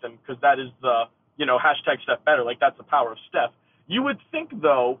to watch them because that is the, hashtag Steph better. Like, that's the power of Steph. You would think,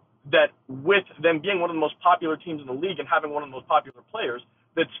 though, that with them being one of the most popular teams in the league and having one of the most popular players,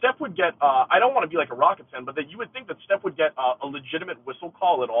 that Steph would get, I don't want to be like a Rockets fan, but that you would think that Steph would get a legitimate whistle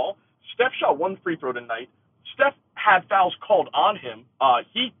call at all. Steph shot 1 free throw tonight. Steph had fouls called on him.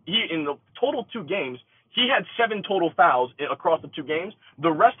 He in the total 2 games, he had 7 total fouls across the 2 games.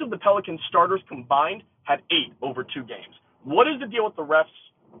 The rest of the Pelicans starters combined had 8 over 2 games. What is the deal with the refs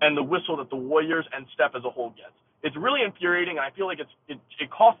and the whistle that the Warriors and Steph as a whole gets? It's really infuriating, and I feel like it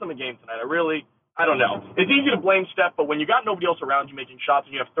cost them a game tonight. I don't know. It's easy to blame Steph, but when you got nobody else around you making shots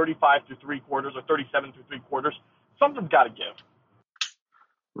and you have 35 through 3 quarters or 37 through 3 quarters, something's got to give.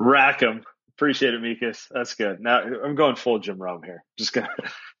 Rack 'em. Appreciate it, Meekus. That's good. Now I'm going full Jim Rome here. Just gonna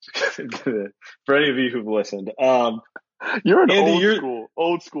for any of you who've listened. You're an Andy,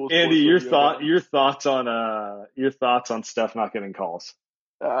 old school. Andy, your thoughts on Steph not getting calls.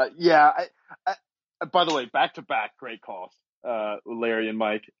 Yeah. I, by the way, back to back, great calls, Larry and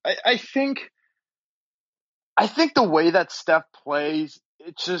Mike. I think the way that Steph plays,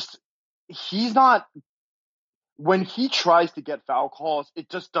 it's just he's not. When he tries to get foul calls, it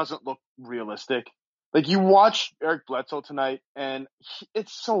just doesn't look realistic. Like, you watch Eric Bledsoe tonight, and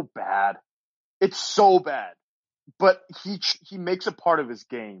it's so bad. It's so bad. But he makes it part of his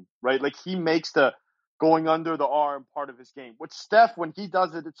game, right? Like, he makes the going under the arm part of his game. With Steph, when he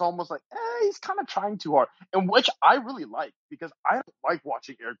does it, it's almost like, he's kind of trying too hard. And which I really like, because I don't like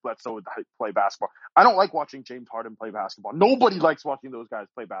watching Eric Bledsoe play basketball. I don't like watching James Harden play basketball. Nobody likes watching those guys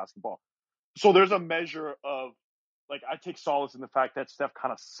play basketball. So there's a measure of, like, I take solace in the fact that Steph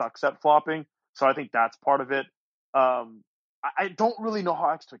kind of sucks at flopping. So I think that's part of it. I don't really know how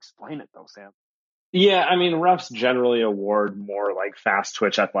else to explain it, though, Sam. Yeah, I mean, refs generally award more like fast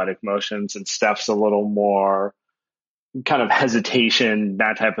twitch athletic motions, and Steph's a little more kind of hesitation,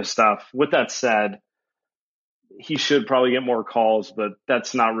 that type of stuff. With that said, he should probably get more calls, but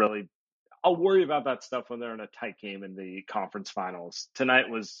that's not really. I'll worry about that stuff when they're in a tight game in the conference finals. Tonight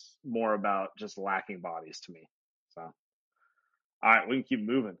was more about just lacking bodies to me. So, all right, we can keep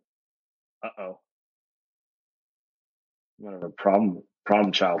moving. Uh-oh. Whatever, problem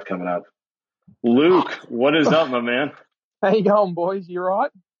child coming up. Luke, what is up, my man? How you going, boys? You all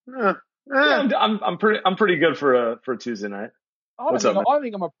right? I'm pretty good for a Tuesday night. What's up, man? I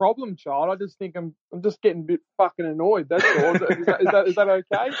think I'm a problem child. I just think I'm just getting a bit fucking annoyed. That's all. Is that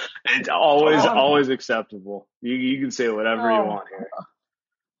okay? It's always acceptable. You can say whatever you want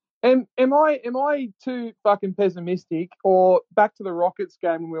here. Am I too fucking pessimistic? Or back to the Rockets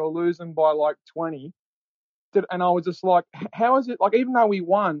game when we were losing by like 20, and I was just like, how is it like? Even though we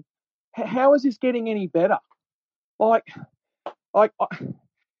won, how is this getting any better? Like,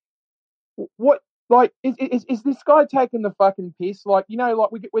 what? Like, is this guy taking the fucking piss? Like, you know, like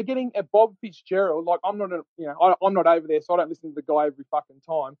we're getting a Bob Fitzgerald. Like, I'm not over there, so I don't listen to the guy every fucking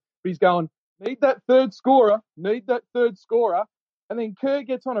time. But he's going, need that third scorer. And then Kerr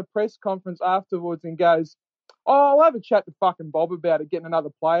gets on a press conference afterwards and goes, oh, I'll have a chat to fucking Bob about it, getting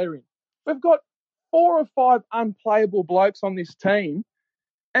another player in. We've got 4 or 5 unplayable blokes on this team,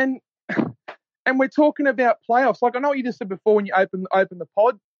 and we're talking about playoffs. Like, I know what you just said before when you open the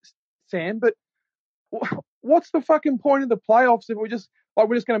pod, Sam, but what's the fucking point of the playoffs if we're just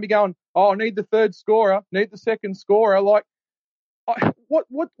going to be going, oh, I need the third scorer, need the second scorer? Like,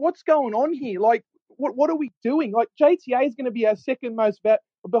 what's going on here? Like, what are we doing? Like, JTA is going to be our second most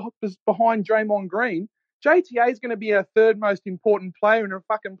behind Draymond Green. JTA is going to be our third most important player in a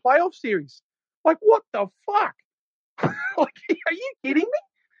fucking playoff series. Like, what the fuck? Like, are you kidding me?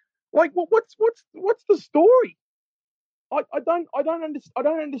 Like, what's the story? I don't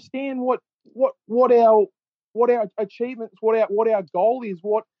understand what our achievements, what our goal is,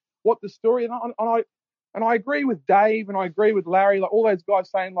 what the story, and I agree with Dave and I agree with Larry, like all those guys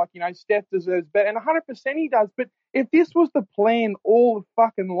saying, like, you know, Steph deserves better, and 100% he does. But if this was the plan all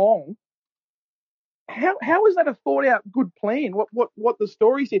fucking long, how is that a thought out good plan? What the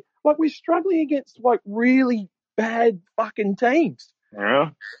story's here? Like, we're struggling against like really bad fucking teams. Yeah.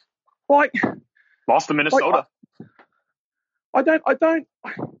 Like, lost to Minnesota. Like, I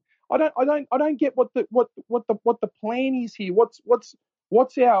don't get what the plan is here. What's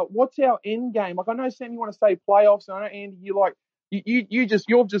our end game? Like, I know, Sam, you want to say playoffs, and I know, Andy, you've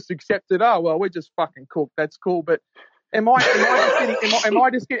just accepted. Oh well, we're just fucking cooked. That's cool. But am I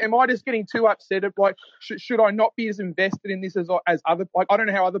just getting too upset? Of like, should I not be as invested in this as other? Like, I don't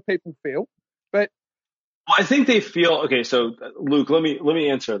know how other people feel, but I think they feel okay. So, Luke, let me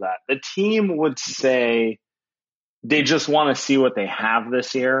answer that. The team would say they just want to see what they have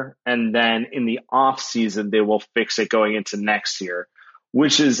this year, and then in the off season they will fix it going into next year,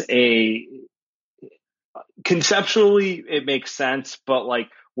 which is conceptually it makes sense, but like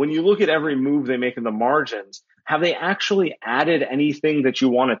when you look at every move they make in the margins, have they actually added anything that you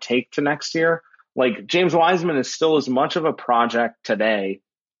want to take to next year? Like, James Wiseman is still as much of a project today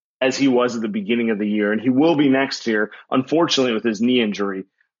as he was at the beginning of the year, and he will be next year, unfortunately, with his knee injury.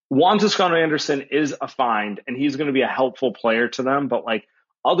 Juan Toscano-Anderson is a find, and he's going to be a helpful player to them. But, like,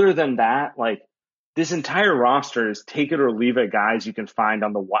 other than that, like, this entire roster is take it or leave it guys you can find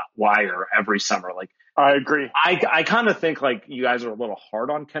on the wire every summer. Like, I agree. I kind of think, like, you guys are a little hard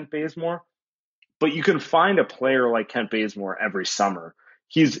on Kent Bazemore, but you can find a player like Kent Bazemore every summer.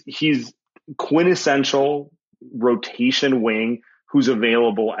 He's quintessential rotation wing who's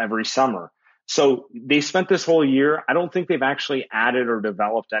available every summer. So they spent this whole year. I don't think they've actually added or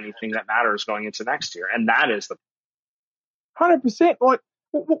developed anything that matters going into next year. And that is the 100%. Like,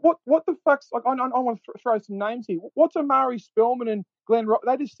 what the fuck's, like, I want to throw some names here. What's Amari Spellman and Glenn Rock?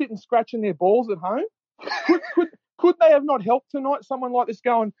 They just sitting scratching their balls at home. Could they have not helped tonight? Someone like this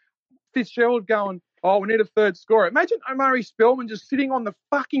going, Fitzgerald going, oh, we need a third scorer. Imagine Amari Spellman just sitting on the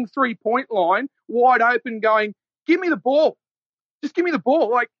fucking 3-point line, wide open, going, give me the ball. Just give me the ball.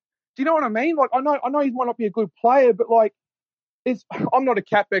 Like, do you know what I mean? Like, I know he might not be a good player, but like, I'm not a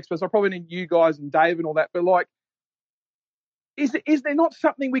cap expert, so I probably need you guys and Dave and all that. But like, is there not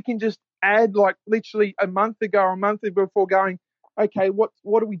something we can just add, like, literally a month before going, okay, what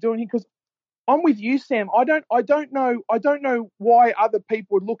are we doing here? Because I'm with you, Sam. I don't know why other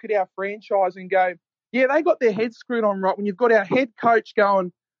people would look at our franchise and go, yeah, they got their heads screwed on right when you've got our head coach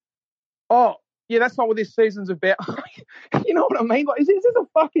going, oh, yeah, that's not what this season's about. You know what I mean? Like, is this a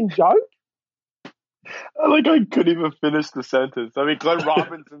fucking joke? Like, I couldn't even finish the sentence. I mean, Glenn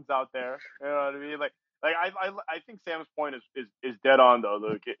Robinson's out there. You know what I mean? Like I think Sam's point is dead on though.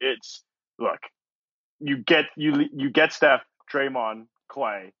 Look, you get Steph, Draymond,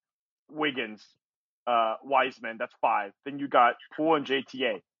 Clay, Wiggins, Wiseman. That's 5. Then you got Poole and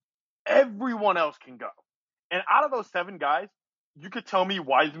JTA. Everyone else can go. And out of those 7 guys, you could tell me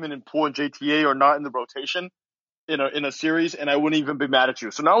Wiseman and Poole and JTA are not in the rotation in a series, and I wouldn't even be mad at you.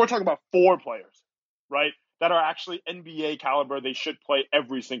 So now we're talking about 4 players, right, that are actually NBA caliber. They should play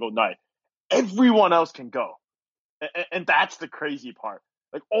every single night. Everyone else can go. And that's the crazy part.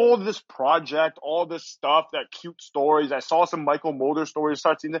 Like all this project, all this stuff, that cute stories. I saw some Michael Mulder stories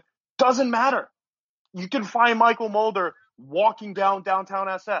start seeing that. Doesn't matter. You can find Michael Mulder walking down downtown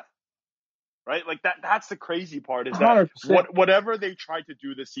SF. Right? Like that's the crazy part is that 100%. whatever they tried to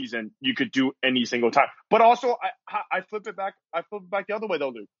do this season, you could do any single time. But also I flip it back. I flip it back the other way though,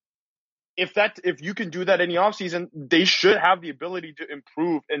 Luke. If you can do that in the offseason, they should have the ability to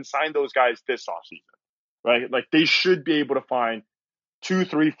improve and sign those guys this offseason. Right? Like they should be able to find 2,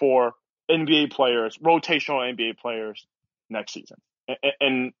 3, 4 NBA players, rotational NBA players next season.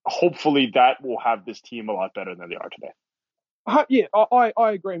 And hopefully that will have this team a lot better than they are today. Yeah,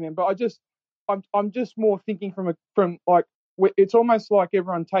 I agree, man. But I'm just more thinking from like, it's almost like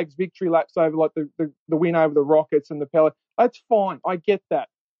everyone takes victory laps over like the win over the Rockets and the Pelicans. That's fine. I get that.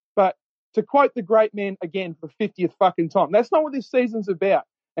 But to quote the great man again for the 50th fucking time, that's not what this season's about.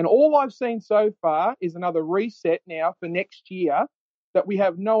 And all I've seen so far is another reset now for next year that we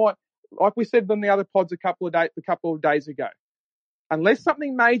have like we said on the other pods a couple of days ago. Unless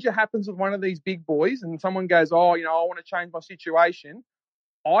something major happens with one of these big boys and someone goes, oh, I want to change my situation,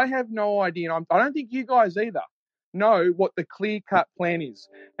 I have no idea. And I don't think you guys either know what the clear-cut plan is.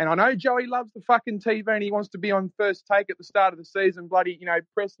 And I know Joey loves the fucking TV and he wants to be on First Take at the start of the season, bloody,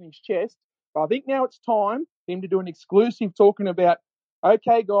 pressing his chest. But I think now it's time for him to do an exclusive talking about,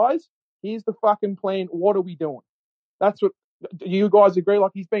 okay, guys, here's the fucking plan. What are we doing? That's what, do you guys agree?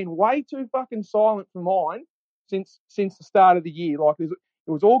 Like, he's been way too fucking silent for mine since the start of the year. Like, it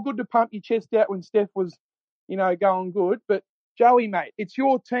was all good to pump your chest out when Steph was, going good. But, Joey, mate, it's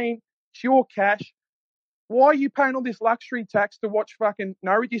your team. It's your cash. Why are you paying all this luxury tax to watch fucking,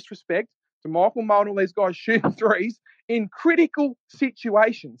 no disrespect to Michael Mulder and these guys shooting threes in critical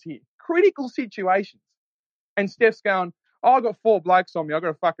situations here? Critical situations. And Steph's going, oh, I got 4 blokes on me. I've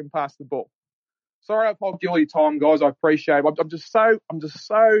got to fucking pass the ball. Sorry I've hogged you all your time, guys. I appreciate it. I'm just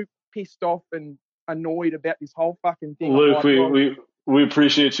so pissed off and annoyed about this whole fucking thing. Luke, we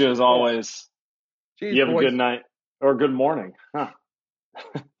appreciate you as always. Cheers, you have boys. a good night or good morning. Huh.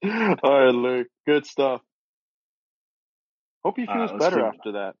 All right, Luke. Good stuff. Hope he feels better keep...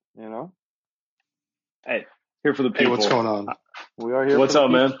 after that, Hey, here for the people. Hey, what's going on? We are here. What's up,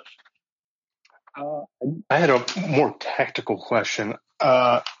 man? I had a more tactical question.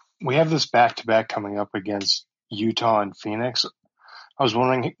 We have this back-to-back coming up against Utah and Phoenix. I was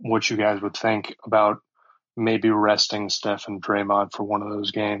wondering what you guys would think about maybe resting Steph and Draymond for one of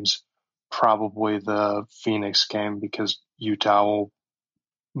those games, probably the Phoenix game, because Utah will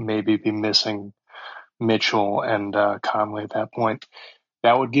maybe be missing Mitchell and Conley at that point.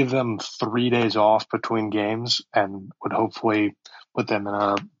 That would give them 3 days off between games and would hopefully put them in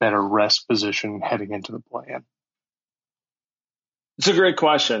a better rest position heading into the play-in. It's a great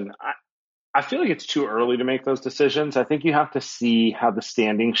question. I feel like it's too early to make those decisions. I think you have to see how the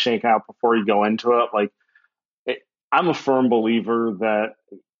standings shake out before you go into it. Like, I'm a firm believer that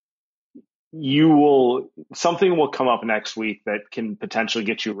something will come up next week that can potentially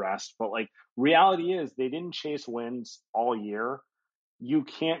get you rest. But like, reality is they didn't chase wins all year. You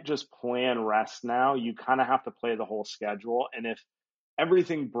can't just plan rest now. You kind of have to play the whole schedule. And if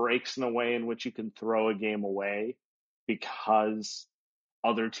everything breaks in a way in which you can throw a game away because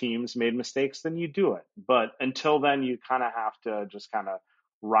other teams made mistakes, then you do it. But until then, you kind of have to just kind of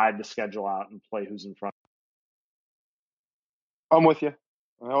ride the schedule out and play who's in front. I'm with you.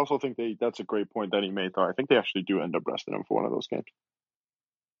 I also think that's a great point that he made, though. I think they actually do end up resting him for one of those games.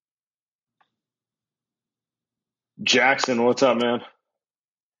 Jackson, what's up, man?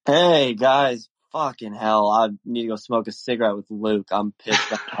 Hey, guys. Fucking hell. I need to go smoke a cigarette with Luke. I'm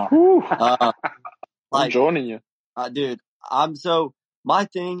pissed off. I'm joining you. Dude, my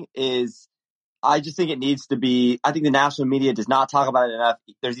thing is, I just think it needs to be, I think the national media does not talk about it enough.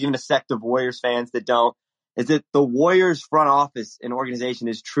 There's even a sect of Warriors fans that don't. Is that the Warriors front office and organization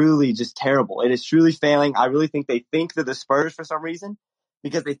is truly just terrible. It is truly failing. I really think they think they're the Spurs for some reason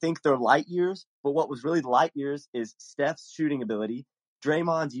because they think they're light years. But what was really the light years is Steph's shooting ability,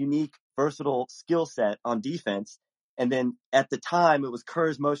 Draymond's unique, versatile skill set on defense. And then at the time, it was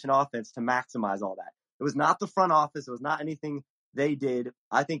Kerr's motion offense to maximize all that. It was not the front office. It was not anything they did.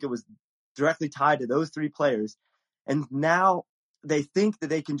 I think it was directly tied to those 3 players. And now they think that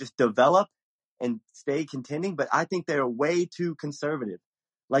they can just develop and stay contending, but I think they're way too conservative.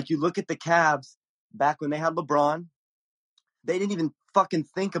 Like, you look at the Cavs back when they had LeBron, they didn't even fucking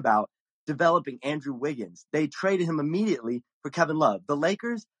think about developing Andrew Wiggins. They traded him immediately for Kevin Love. The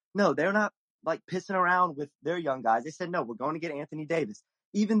Lakers, no, they're not like pissing around with their young guys. They said, no, we're going to get Anthony Davis.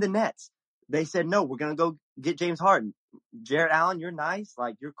 Even the Nets, they said, no, we're going to go get James Harden. Jarrett Allen, you're nice.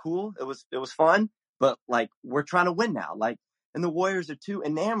 Like, you're cool. It was fun, but like, we're trying to win now. Like, and the Warriors are too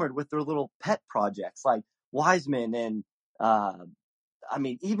enamored with their little pet projects like Wiseman and,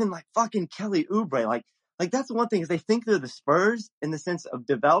 even like fucking Kelly Oubre. Like that's the one thing is they think they're the Spurs in the sense of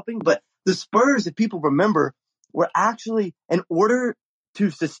developing, but the Spurs, if people remember, were actually, in order to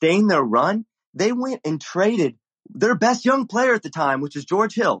sustain their run, they went and traded their best young player at the time, which is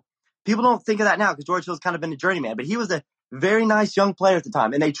George Hill. People don't think of that now because George Hill's kind of been a journeyman, but he was a very nice young player at the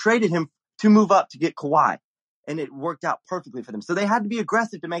time, and they traded him to move up to get Kawhi, and it worked out perfectly for them. So they had to be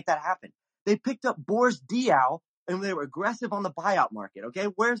aggressive to make that happen. They picked up Boris Diaw, and they were aggressive on the buyout market. Okay,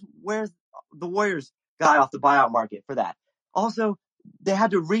 where's the Warriors guy off the buyout market for that? Also, they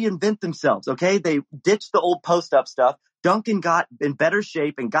had to reinvent themselves. Okay, they ditched the old post up stuff. Duncan got in better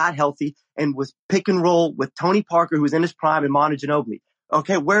shape and got healthy and was pick and roll with Tony Parker, who was in his prime, and Manu Ginobili.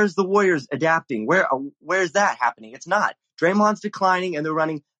 Okay, where's the Warriors adapting? Where's that happening? It's not. Draymond's declining, and they're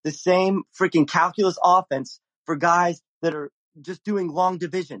running the same freaking calculus offense for guys that are just doing long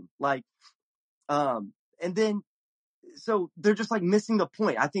division. So they're just like missing the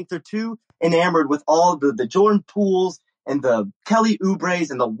point. I think they're too enamored with all the Jordan Pooles and the Kelly Oubres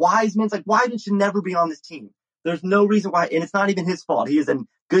and the Wisemans. Like, Wiseman should never be on this team. There's no reason why, and it's not even his fault. He is a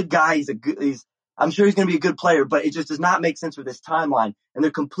good guy. I'm sure he's going to be a good player, but it just does not make sense with this timeline, and they're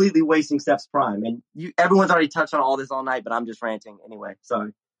completely wasting Steph's prime. And everyone's already touched on all this all night, but I'm just ranting anyway.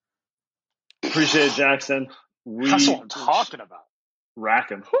 Sorry. Appreciate it, Jackson. That's what I'm talking about. Rack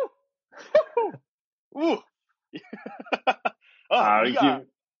him. Ooh.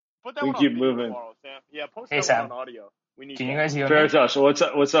 Put that we one keep on moving. Tomorrow, Sam. Yeah, post Hey, that Sam. one on audio. We need Can you that. guys hear me?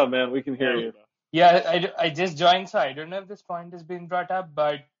 Paratosh, what's up, man? We can hear you. Yeah, I just joined, so I don't know if this point has been brought up,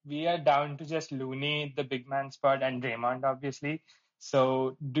 but we are down to just Looney, the big man spot, and Draymond, obviously.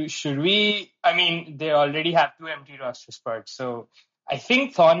 So should we? I mean, they already have 2 empty roster spots. So I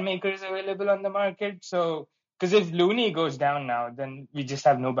think Thornmaker is available on the market. So because if Looney goes down now, then we just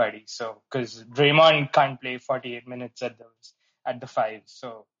have nobody. So because Draymond can't play 48 minutes at the 5.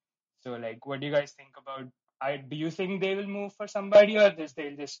 So like, what do you guys think about? Do you think they will move for somebody, or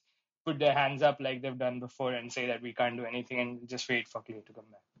they'll just put their hands up like they've done before and say that we can't do anything and just wait for Clay to come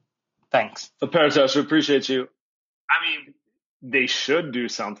back? Thanks. Paratosh, we appreciate you. I mean, they should do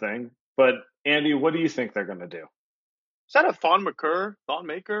something, but Andy, what do you think they're going to do? Is that a Thonmaker?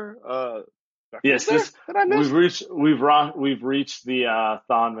 Yes, we've reached the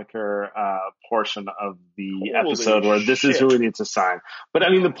Thonmaker portion of the episode where this is who we need to sign. But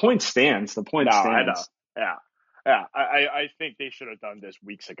I mean, the point stands. The point stands. I know. Yeah. I think they should have done this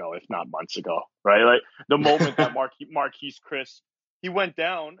weeks ago, if not months ago, right? Like the moment that Marquise Chris, he went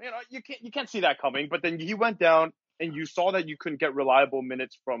down, you can't see that coming, but then he went down and you saw that you couldn't get reliable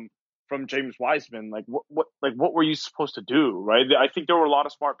minutes from James Wiseman. Like what were you supposed to do, right? I think there were a lot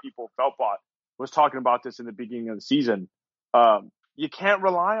of smart people. Feltbot was talking about this in the beginning of the season. You can't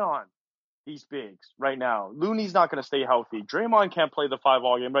rely on these bigs right now. Looney's not going to stay healthy. Draymond can't play the 5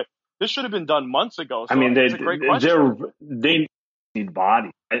 all game, right? This should have been done months ago. So it's a great question. They need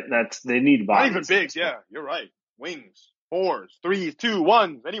body. They need body. Not even bigs. Yeah, you're right. Wings, 4s, 3s, 2,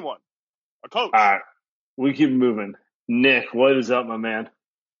 1s, anyone. A coach. All right, we keep moving. Nick, what is up, my man?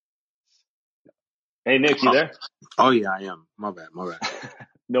 Hey, Nick, you there? Oh yeah, I am. My bad.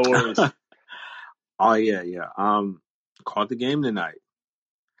 No worries. Oh yeah. Caught the game tonight.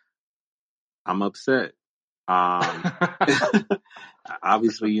 I'm upset.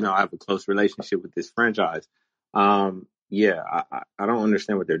 Obviously, I have a close relationship with this franchise. I don't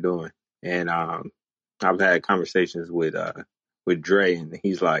understand what they're doing. And I've had conversations with Dre, and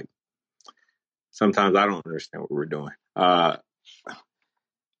he's like, sometimes I don't understand what we're doing. I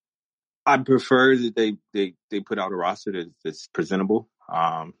prefer that they put out a roster that's presentable,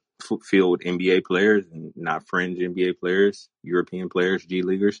 filled with NBA players and not fringe NBA players, European players, G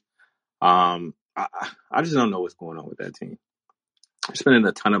Leaguers. I just don't know what's going on with that team. They're spending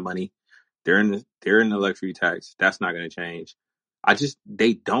a ton of money. They're in the luxury tax. That's not going to change.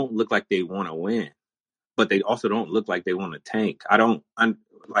 They don't look like they want to win, but they also don't look like they want to tank.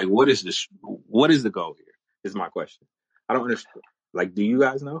 What is the goal here? Is my question. I don't understand. Like, do you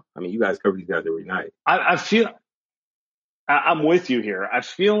guys know? I mean, you guys cover these guys every night. I'm with you here. I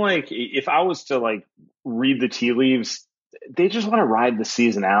feel like if I was to read the tea leaves, they just want to ride the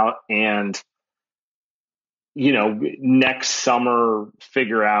season out and, next summer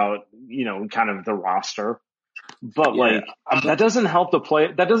figure out, kind of the roster. But that doesn't help the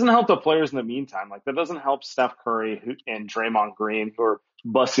players in the meantime. Like, that doesn't help Steph Curry and Draymond Green, who are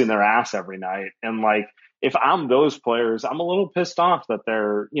busting their ass every night. And if I'm those players, I'm a little pissed off that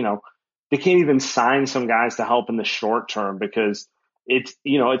they're, they can't even sign some guys to help in the short term because it's,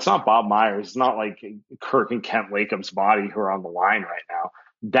 it's not Bob Myers. It's not like Kirk and Kent Lakem's body who are on the line right now.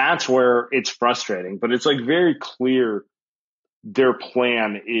 That's where it's frustrating, but it's like very clear their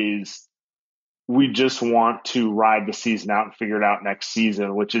plan is we just want to ride the season out and figure it out next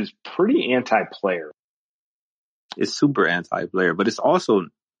season, which is pretty anti-player. It's super anti-player, but it's also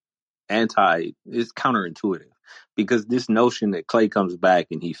it's counterintuitive, because this notion that Klay comes back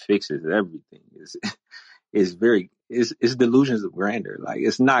and he fixes everything is delusions of grandeur. Like,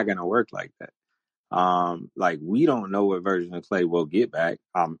 it's not going to work like that. Like, we don't know what version of Klay we'll get back.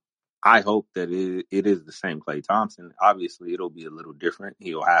 I hope that it is the same Klay Thompson. Obviously, it'll be a little different.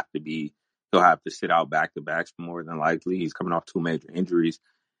 He'll have to sit out back-to-backs more than likely. He's coming off 2 major injuries.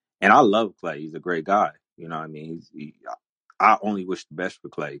 And I love Klay. He's a great guy. You know what I mean? I only wish the best for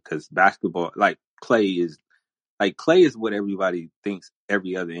Klay, because basketball, Klay is what everybody thinks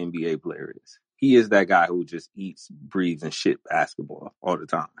every other NBA player is. He is that guy who just eats, breathes, and shit basketball all the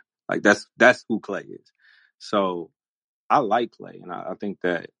time. Like, that's who Klay is. So I like Klay, and I think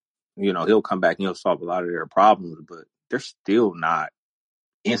that, he'll come back and he'll solve a lot of their problems, but they're still not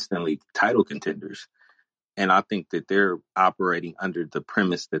instantly title contenders. And I think that they're operating under the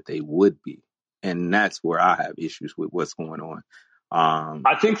premise that they would be. And that's where I have issues with what's going on. I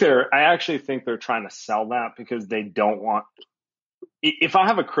actually think they're trying to sell that because they don't want, if I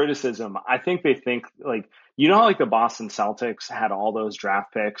have a criticism, I think they think, like, how like the Boston Celtics had all those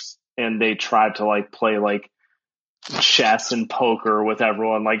draft picks and they tried to like play like chess and poker with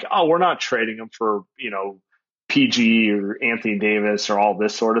everyone, like, oh, we're not trading them for, PG or Anthony Davis or all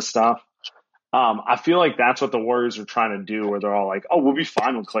this sort of stuff. I feel like that's what the Warriors are trying to do, where they're all like, oh, we'll be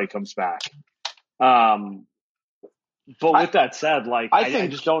fine when Klay comes back. But with that said, like, I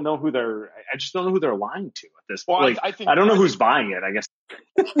just don't know who they're lying to at this point. Like, I don't know who's buying it, I guess.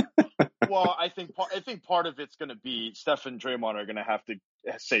 Well, I think part of it's going to be Steph and Draymond are going to have to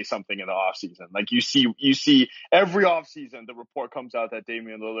say something in the offseason. Like, you see every offseason, the report comes out that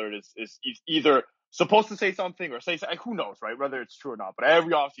Damian Lillard is either supposed to say something or say something. Who knows, right? Whether it's true or not. But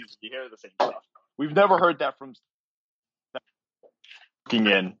every offseason, you hear the same stuff. We've never heard that from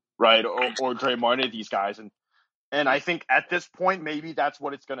in, right? Or Draymond, any of these guys. And I think at this point, maybe that's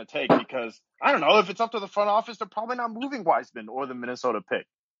what it's going to take, because I don't know, if it's up to the front office, they're probably not moving Wiseman or the Minnesota pick.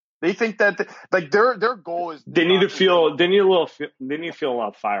 They think that like their goal is they need to feel a lot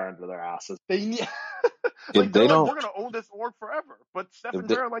of fire under their asses. They need like they're going to own this org forever. But Steph and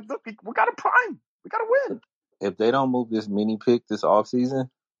Jared are like, look, we got a prime, we got to win. If they don't move this mini pick this offseason,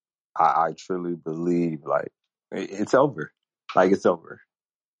 I truly believe like it's over. Like, it's over.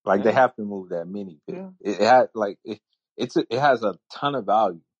 Like, they have to move that mini pick. Yeah. It has a ton of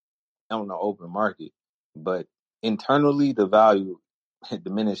value on the open market, but internally the value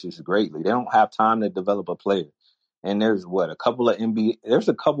diminishes greatly. They don't have time to develop a player. And there's a couple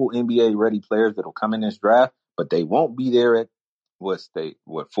NBA ready players that'll come in this draft, but they won't be there at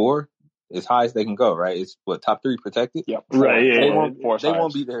 4? As high as they can go, right? It's top 3 protected? Yep. Right. They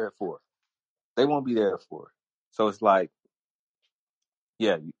won't be there at 4. They won't be there at 4. So it's like,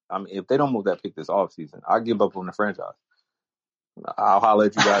 yeah, I mean, if they don't move that pick this offseason, I'll give up on the franchise. I'll holler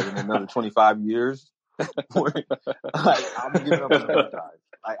at you guys in another 25 years. I'm giving up on the franchise.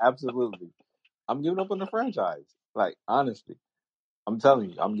 Like, absolutely. I'm giving up on the franchise. Like, honestly. I'm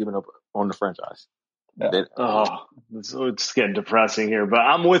telling you, I'm giving up on the franchise. Yeah. It's getting depressing here, but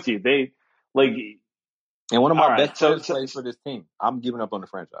I'm with you. And one of my best players plays for this team. I'm giving up on the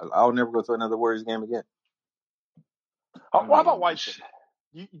franchise. I'll never go to another Warriors game again. What about Wiseman?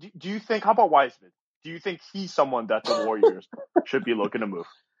 Do you think? How about Wiseman? Do you think he's someone that the Warriors should be looking to move?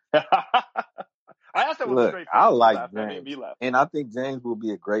 I asked that with a straight face. I like James, and I think James will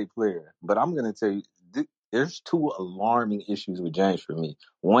be a great player. But I'm going to tell you, there's 2 alarming issues with James for me.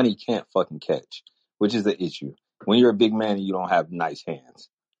 One, he can't fucking catch, which is the issue. When you're a big man and you don't have nice hands.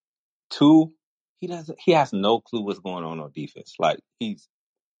 2, he has no clue what's going on defense. Like, he's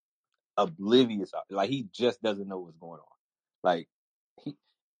oblivious. Like, he just doesn't know what's going on. Like,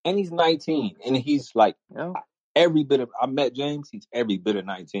 he's 19, and he's like every bit of. I met James. He's every bit of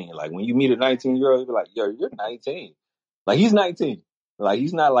 19. Like, when you meet a 19-year-old, you're like, yo, you're 19. Like, he's 19. Like,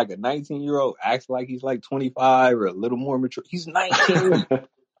 he's not like a 19-year-old acts like he's like 25 or a little more mature. He's 19.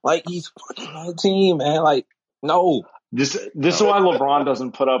 Like, he's fucking 19, man. Like, no. This is why LeBron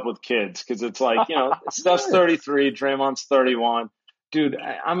doesn't put up with kids, because it's like, Steph's 33, Draymond's 31. Dude,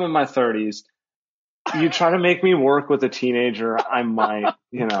 I'm in my 30s. You try to make me work with a teenager, I might,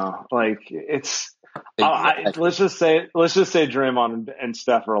 like, it's. Exactly. Let's just say Draymond and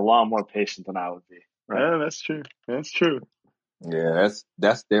Steph are a lot more patient than I would be. Right? Yeah, that's true. That's true. Yeah,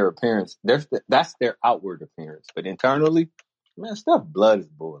 that's their appearance. That's their outward appearance, but internally, Man, Steph blood is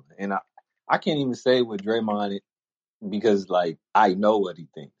boiling. And I can't even say with Draymond because, like, I know what he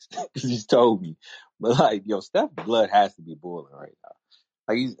thinks because he's told me. But, like, yo, Steph blood has to be boiling right now.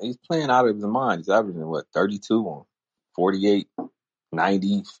 Like, he's playing out of his mind. He's averaging, 32 on 48,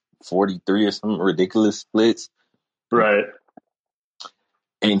 90, 43 or some ridiculous splits. Right.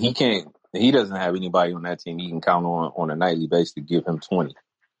 And he doesn't have anybody on that team he can count on a nightly basis to give him 20.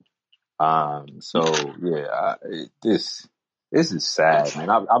 So yeah, this is sad, man.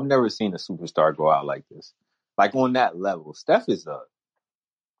 I've never seen a superstar go out like this, like on that level. Steph is an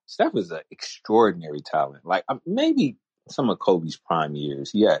extraordinary talent. Like maybe some of Kobe's prime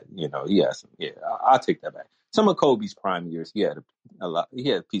years, he had some. Yeah, I'll take that back. Some of Kobe's prime years, he had a lot. He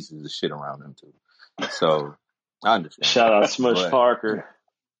had pieces of shit around him too. So I understand. Shout out Smush Parker.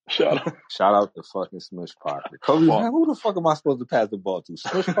 Shout out to fucking Smush Parker. Kobe, man, who the fuck am I supposed to pass the ball to?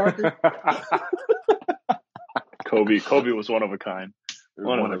 Smush Parker? Kobe was one of a kind.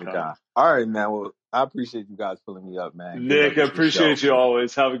 One of a kind. All right, man. Well, I appreciate you guys pulling me up, man. Nick, I appreciate you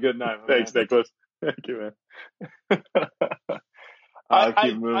always. Have a good night. Thanks, Nicholas. Thank you, man.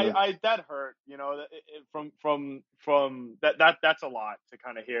 That hurt, from that's a lot to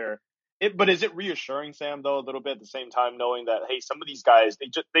kind of hear. But is it reassuring, Sam, though, a little bit at the same time, knowing that, hey, some of these guys,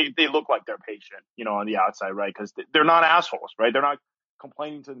 they look like they're patient, on the outside, right? Because they're not assholes, right? They're not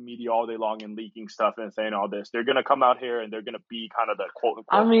complaining to the media all day long and leaking stuff and saying all this. They're going to come out here and they're going to be kind of the quote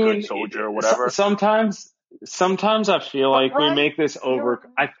unquote good soldier or whatever. Sometimes I feel like we make this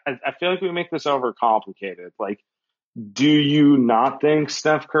I feel like we make this overcomplicated. Like, do you not think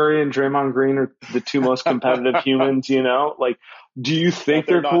Steph Curry and Draymond Green are the two most competitive humans, Like, do you think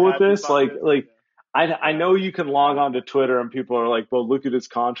they're cool with this? I know you can log on to Twitter and people are like, well, look at his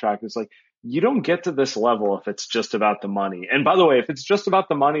contract. It's like, you don't get to this level if it's just about the money. And by the way, if it's just about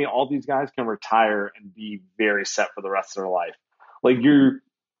the money, all these guys can retire and be very set for the rest of their life. Like,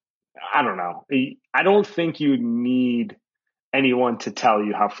 I don't know. I don't think you need anyone to tell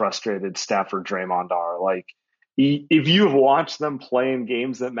you how frustrated Steph or Draymond are. Like, if you've watched them play in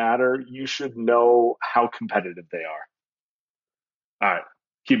games that matter, you should know how competitive they are. All right,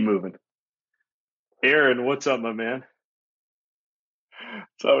 keep moving. Aaron, what's up, my man?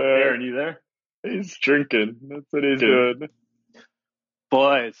 What's up, Aaron, you there? He's drinking. That's what he's doing.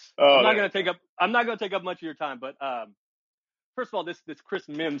 Boys, I'm not going to take up much of your time, but first of all, this Chris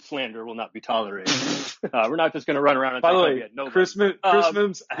Mims slander will not be tolerated. We're not just going to run around and by the talk way, about Chris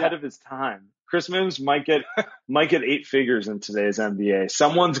Mims ahead of his time. Chris Mims might get 8 figures in today's NBA.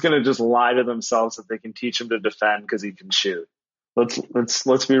 Someone's going to just lie to themselves that they can teach him to defend because he can shoot.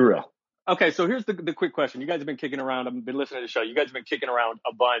 Let's be real. Okay, so here's the quick question. You guys have been kicking around. I've been listening to the show. You guys have been kicking around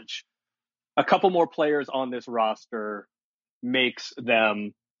a bunch. A couple more players on this roster makes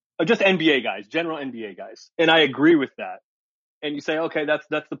them just NBA guys, general NBA guys. And I agree with that. And you say, okay, that's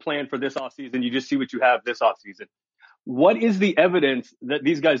the plan for this offseason. You just see what you have this offseason. What is the evidence that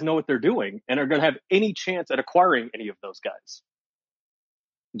these guys know what they're doing and are going to have any chance at acquiring any of those guys?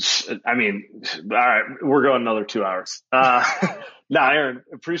 I mean, all right, we're going another 2 hours. Aaron,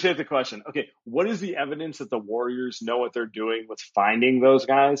 appreciate the question. Okay, what is the evidence that the Warriors know what they're doing with finding those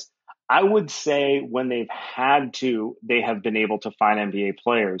guys? I would say when they've had to, they have been able to find NBA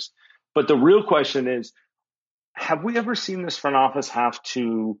players. But the real question is, have we ever seen this front office have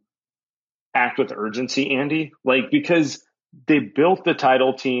to act with urgency, Andy? Like, because they built the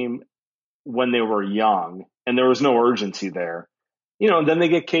title team when they were young and there was no urgency there. And then they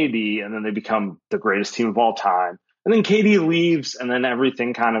get KD and then they become the greatest team of all time. And then KD leaves and then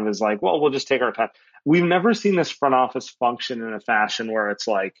everything kind of is like, well, we'll just take our time. We've never seen this front office function in a fashion where it's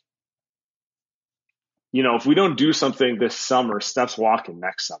like, if we don't do something this summer, Steph's walking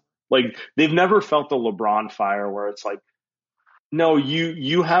next summer. Like, they've never felt the LeBron fire where it's like, no,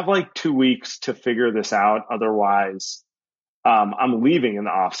 you have like 2 weeks to figure this out. Otherwise, I'm leaving in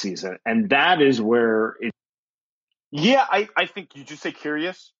the off season. And that is where it. Yeah, I think you just say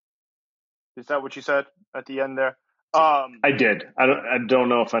curious. Is that what you said at the end there? I did. I don't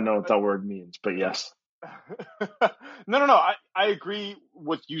know if I know what that word means, but yes. No. I agree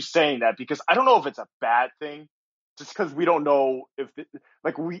with you saying that because I don't know if it's a bad thing just because we don't know if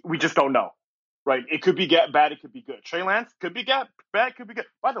we just don't know. Right. It could be bad. It could be good. Trey Lance could be bad. Could be good.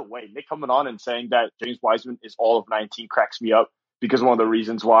 By the way, Nick coming on and saying that James Wiseman is all of 19 cracks me up because one of the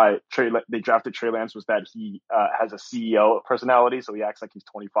reasons why they drafted Trey Lance was that he has a CEO personality. So he acts like he's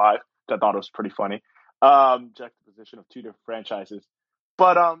 25. I thought it was pretty funny. Juxtaposition of two different franchises.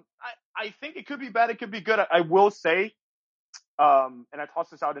 But I think it could be bad. It could be good. I will say, and I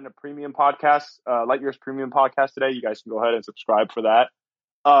tossed this out in a premium podcast, Light Years Premium podcast today. You guys can go ahead and subscribe for that.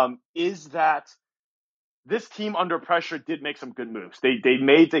 Is that this team under pressure did make some good moves. They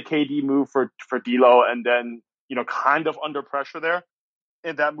made the KD move for D'Lo, and then kind of under pressure there,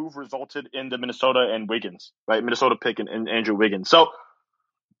 and that move resulted in the Minnesota and Wiggins, right? Minnesota pick and Andrew Wiggins. So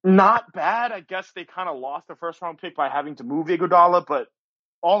not bad. I guess they kind of lost the first round pick by having to move Iguodala, but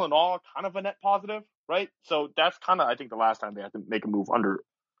all in all, kind of a net positive, right? So that's kind of, I think, the last time they had to make a move under.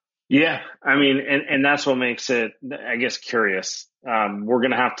 Yeah, I mean, and that's what makes it, I guess, curious. We're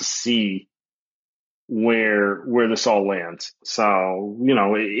going to have to see where this all lands. So,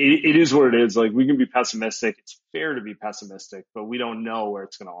 it is what it is. Like, we can be pessimistic. It's fair to be pessimistic, but we don't know where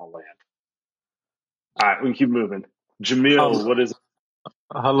it's going to all land. All right, we can keep moving. Jamil, what is it?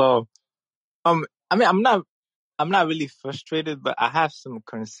 Hello. I mean, I'm not really frustrated, but I have some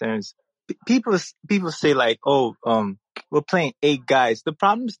concerns. People say like, oh, we're playing 8 guys. The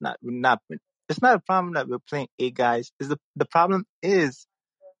problem is it's not a problem that we're playing 8 guys. The problem is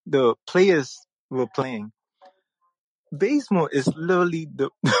the players we're playing. Bazemore is literally the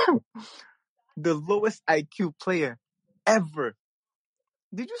the lowest IQ player ever.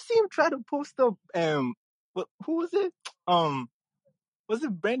 Did you see him try to post up? Who was it? Was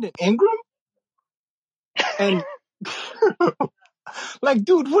it Brandon Ingram? And like,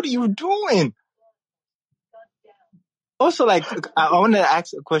 dude, what are you doing? Also, like, I want to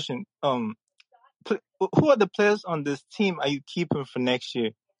ask a question. Who are the players on this team are you keeping for next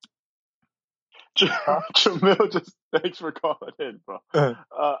year? Jamil, just thanks for calling in, bro.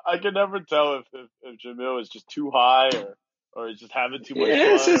 I can never tell if Jamil is just too high or is just having too much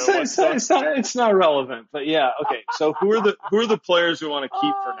fun. It's not relevant, but yeah, okay. So who are the players we want to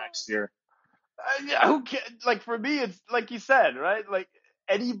keep for next year? Who can, like, for me, it's like you said, right? Like,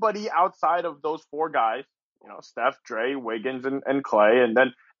 anybody outside of those 4 guys, Steph, Dre, Wiggins, and Clay, and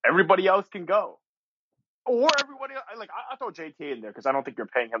then everybody else can go. Or everybody, like, I throw JT in there because I don't think you're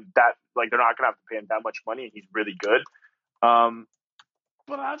paying him that, like, they're not going to have to pay him that much money, and he's really good.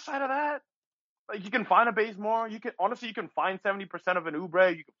 But outside of that, like, you can find a Bazemore. You can find 70% of an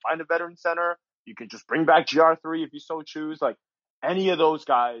Oubre. You can find a veteran center. You can just bring back GR3 if you so choose. Like, any of those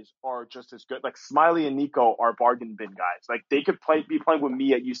guys are just as good. Like, Smiley and Nico are bargain bin guys. Like, they could be playing with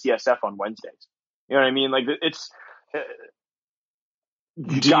me at UCSF on Wednesdays. You know what I mean? Like, it's.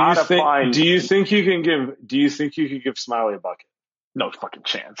 Do you think you can give Smiley a bucket? No fucking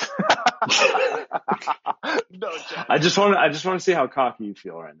chance. No chance. I just want to see how cocky you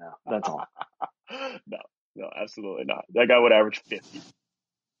feel right now. That's all. No, absolutely not. That guy would average 50.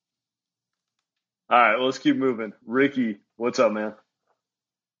 All right, well, let's keep moving. Ricky, what's up, man?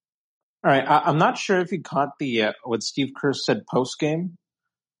 All right, I'm not sure if you caught the what Steve Kerr said post game.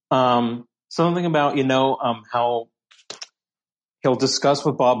 Something about how he'll discuss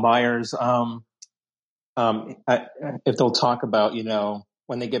with Bob Myers if they'll talk about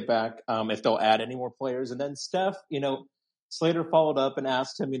when they get back if they'll add any more players. And then Steph, Slater followed up and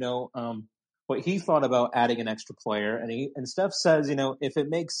asked him what he thought about adding an extra player, and Steph says if it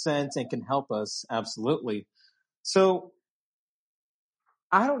makes sense and can help us, absolutely. So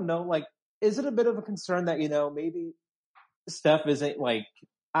I don't know, like, is it a bit of a concern that maybe Steph isn't like,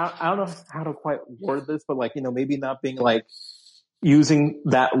 I don't know how to quite word this, but like maybe not being like using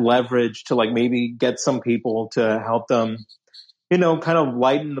that leverage to like maybe get some people to help them kind of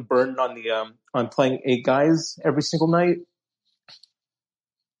lighten the burden on the on playing 8 guys every single night?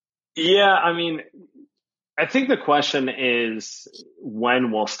 Yeah, I mean, I think the question is,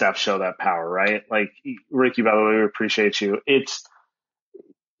 when will Steph show that power, right? Like, Ricky, by the way, we appreciate you.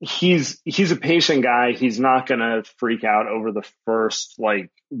 He's a patient guy. He's not going to freak out over the first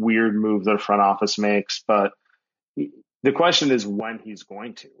like weird move that a front office makes, but the question is when he's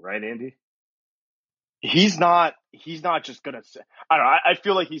going to, right, Andy? He's not just going to say, I don't know. I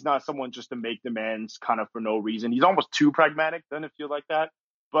feel like he's not someone just to make demands kind of for no reason. He's almost too pragmatic, doesn't it feel like that?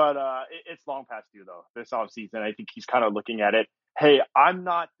 But it's long past due, though, this offseason. I think he's kind of looking at it. Hey, I'm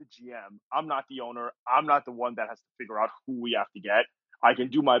not the GM. I'm not the owner. I'm not the one that has to figure out who we have to get. I can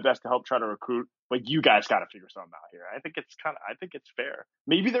do my best to help try to recruit, but you guys got to figure something out here. I think it's fair.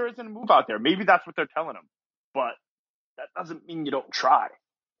 Maybe there isn't a move out there. Maybe that's what they're telling him, but that doesn't mean you don't try.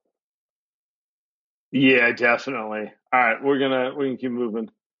 Yeah, definitely. All right, we can keep moving.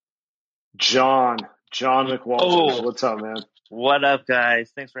 John McWalters, what's up, man? What up,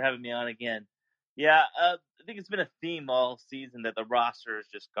 guys? Thanks for having me on again. Yeah, I think it's been a theme all season that the roster is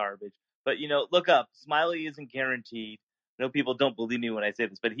just garbage. But, look up. Smiley isn't guaranteed. I know people don't believe me when I say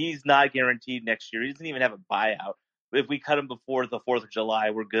this, but he's not guaranteed next year. He doesn't even have a buyout. If we cut him before the 4th of July,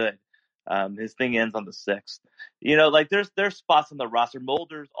 we're good. His thing ends on the 6th. Like there's spots on the roster.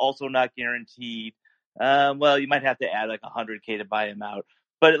 Mulder's also not guaranteed. Well, you might have to add like $100K to buy him out.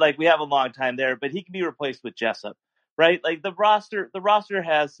 but like we have a long time there. But he can be replaced with Jessup, right? Like the roster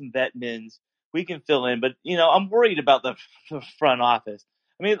has some vet mins we can fill in, but I'm worried about the front office.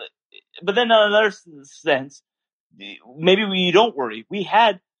 I mean, but then in another sense, maybe we don't worry. We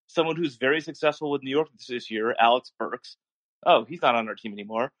had someone who's very successful with New York this year, Alex Burks. Oh, he's not on our team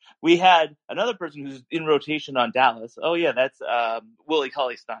anymore. We had another person who's in rotation on Dallas. Oh yeah, that's Willie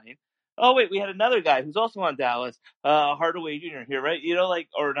Cauley-Stein. Oh wait, we had another guy who's also on Dallas, Hardaway Jr. here, right?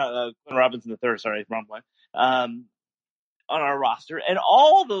 Or not, Quinn Robinson III. Sorry, wrong one. On our roster, and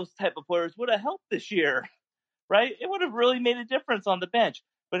all those type of players would have helped this year, right? It would have really made a difference on the bench.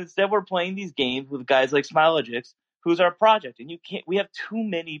 But instead, we're playing these games with guys like Smilogics, who's our project, and we have too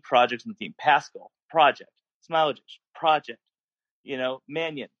many projects on the team. Pascal, project. Smilogics, project.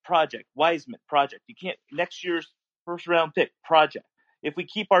 Mannion, project. Wiseman, project. You can't, next year's first round pick, project. If we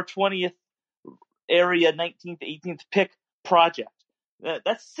keep our 20th area, 19th, 18th pick, project.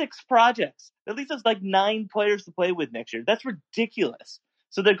 That's 6 projects. That leaves us like 9 players to play with next year. That's ridiculous.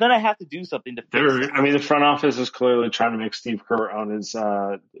 So they're going to have to do something to fix it. I mean, the front office is clearly trying to make Steve Kerr own his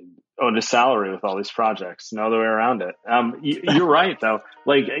salary with all these projects. No other way around it. You're right, though.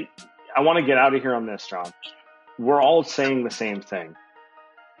 Like, I want to get out of here on this, John. We're all saying the same thing.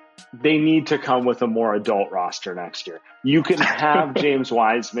 They need to come with a more adult roster next year. You can have James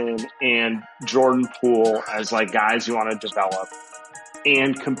Wiseman and Jordan Poole as like guys you want to develop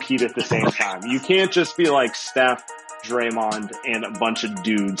and compete at the same time. You can't just be like Steph, Draymond, and a bunch of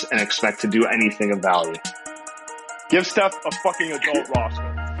dudes and expect to do anything of value. Give Steph a fucking adult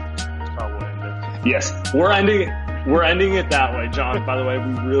roster. That's how we'll end it. Yes, we're ending it that way, John. By the way,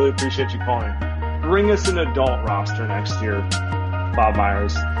 we really appreciate you calling. Bring us an adult roster next year, Bob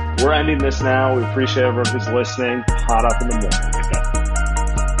Myers. We're ending this now. We appreciate everyone who's listening. Hot up in the morning.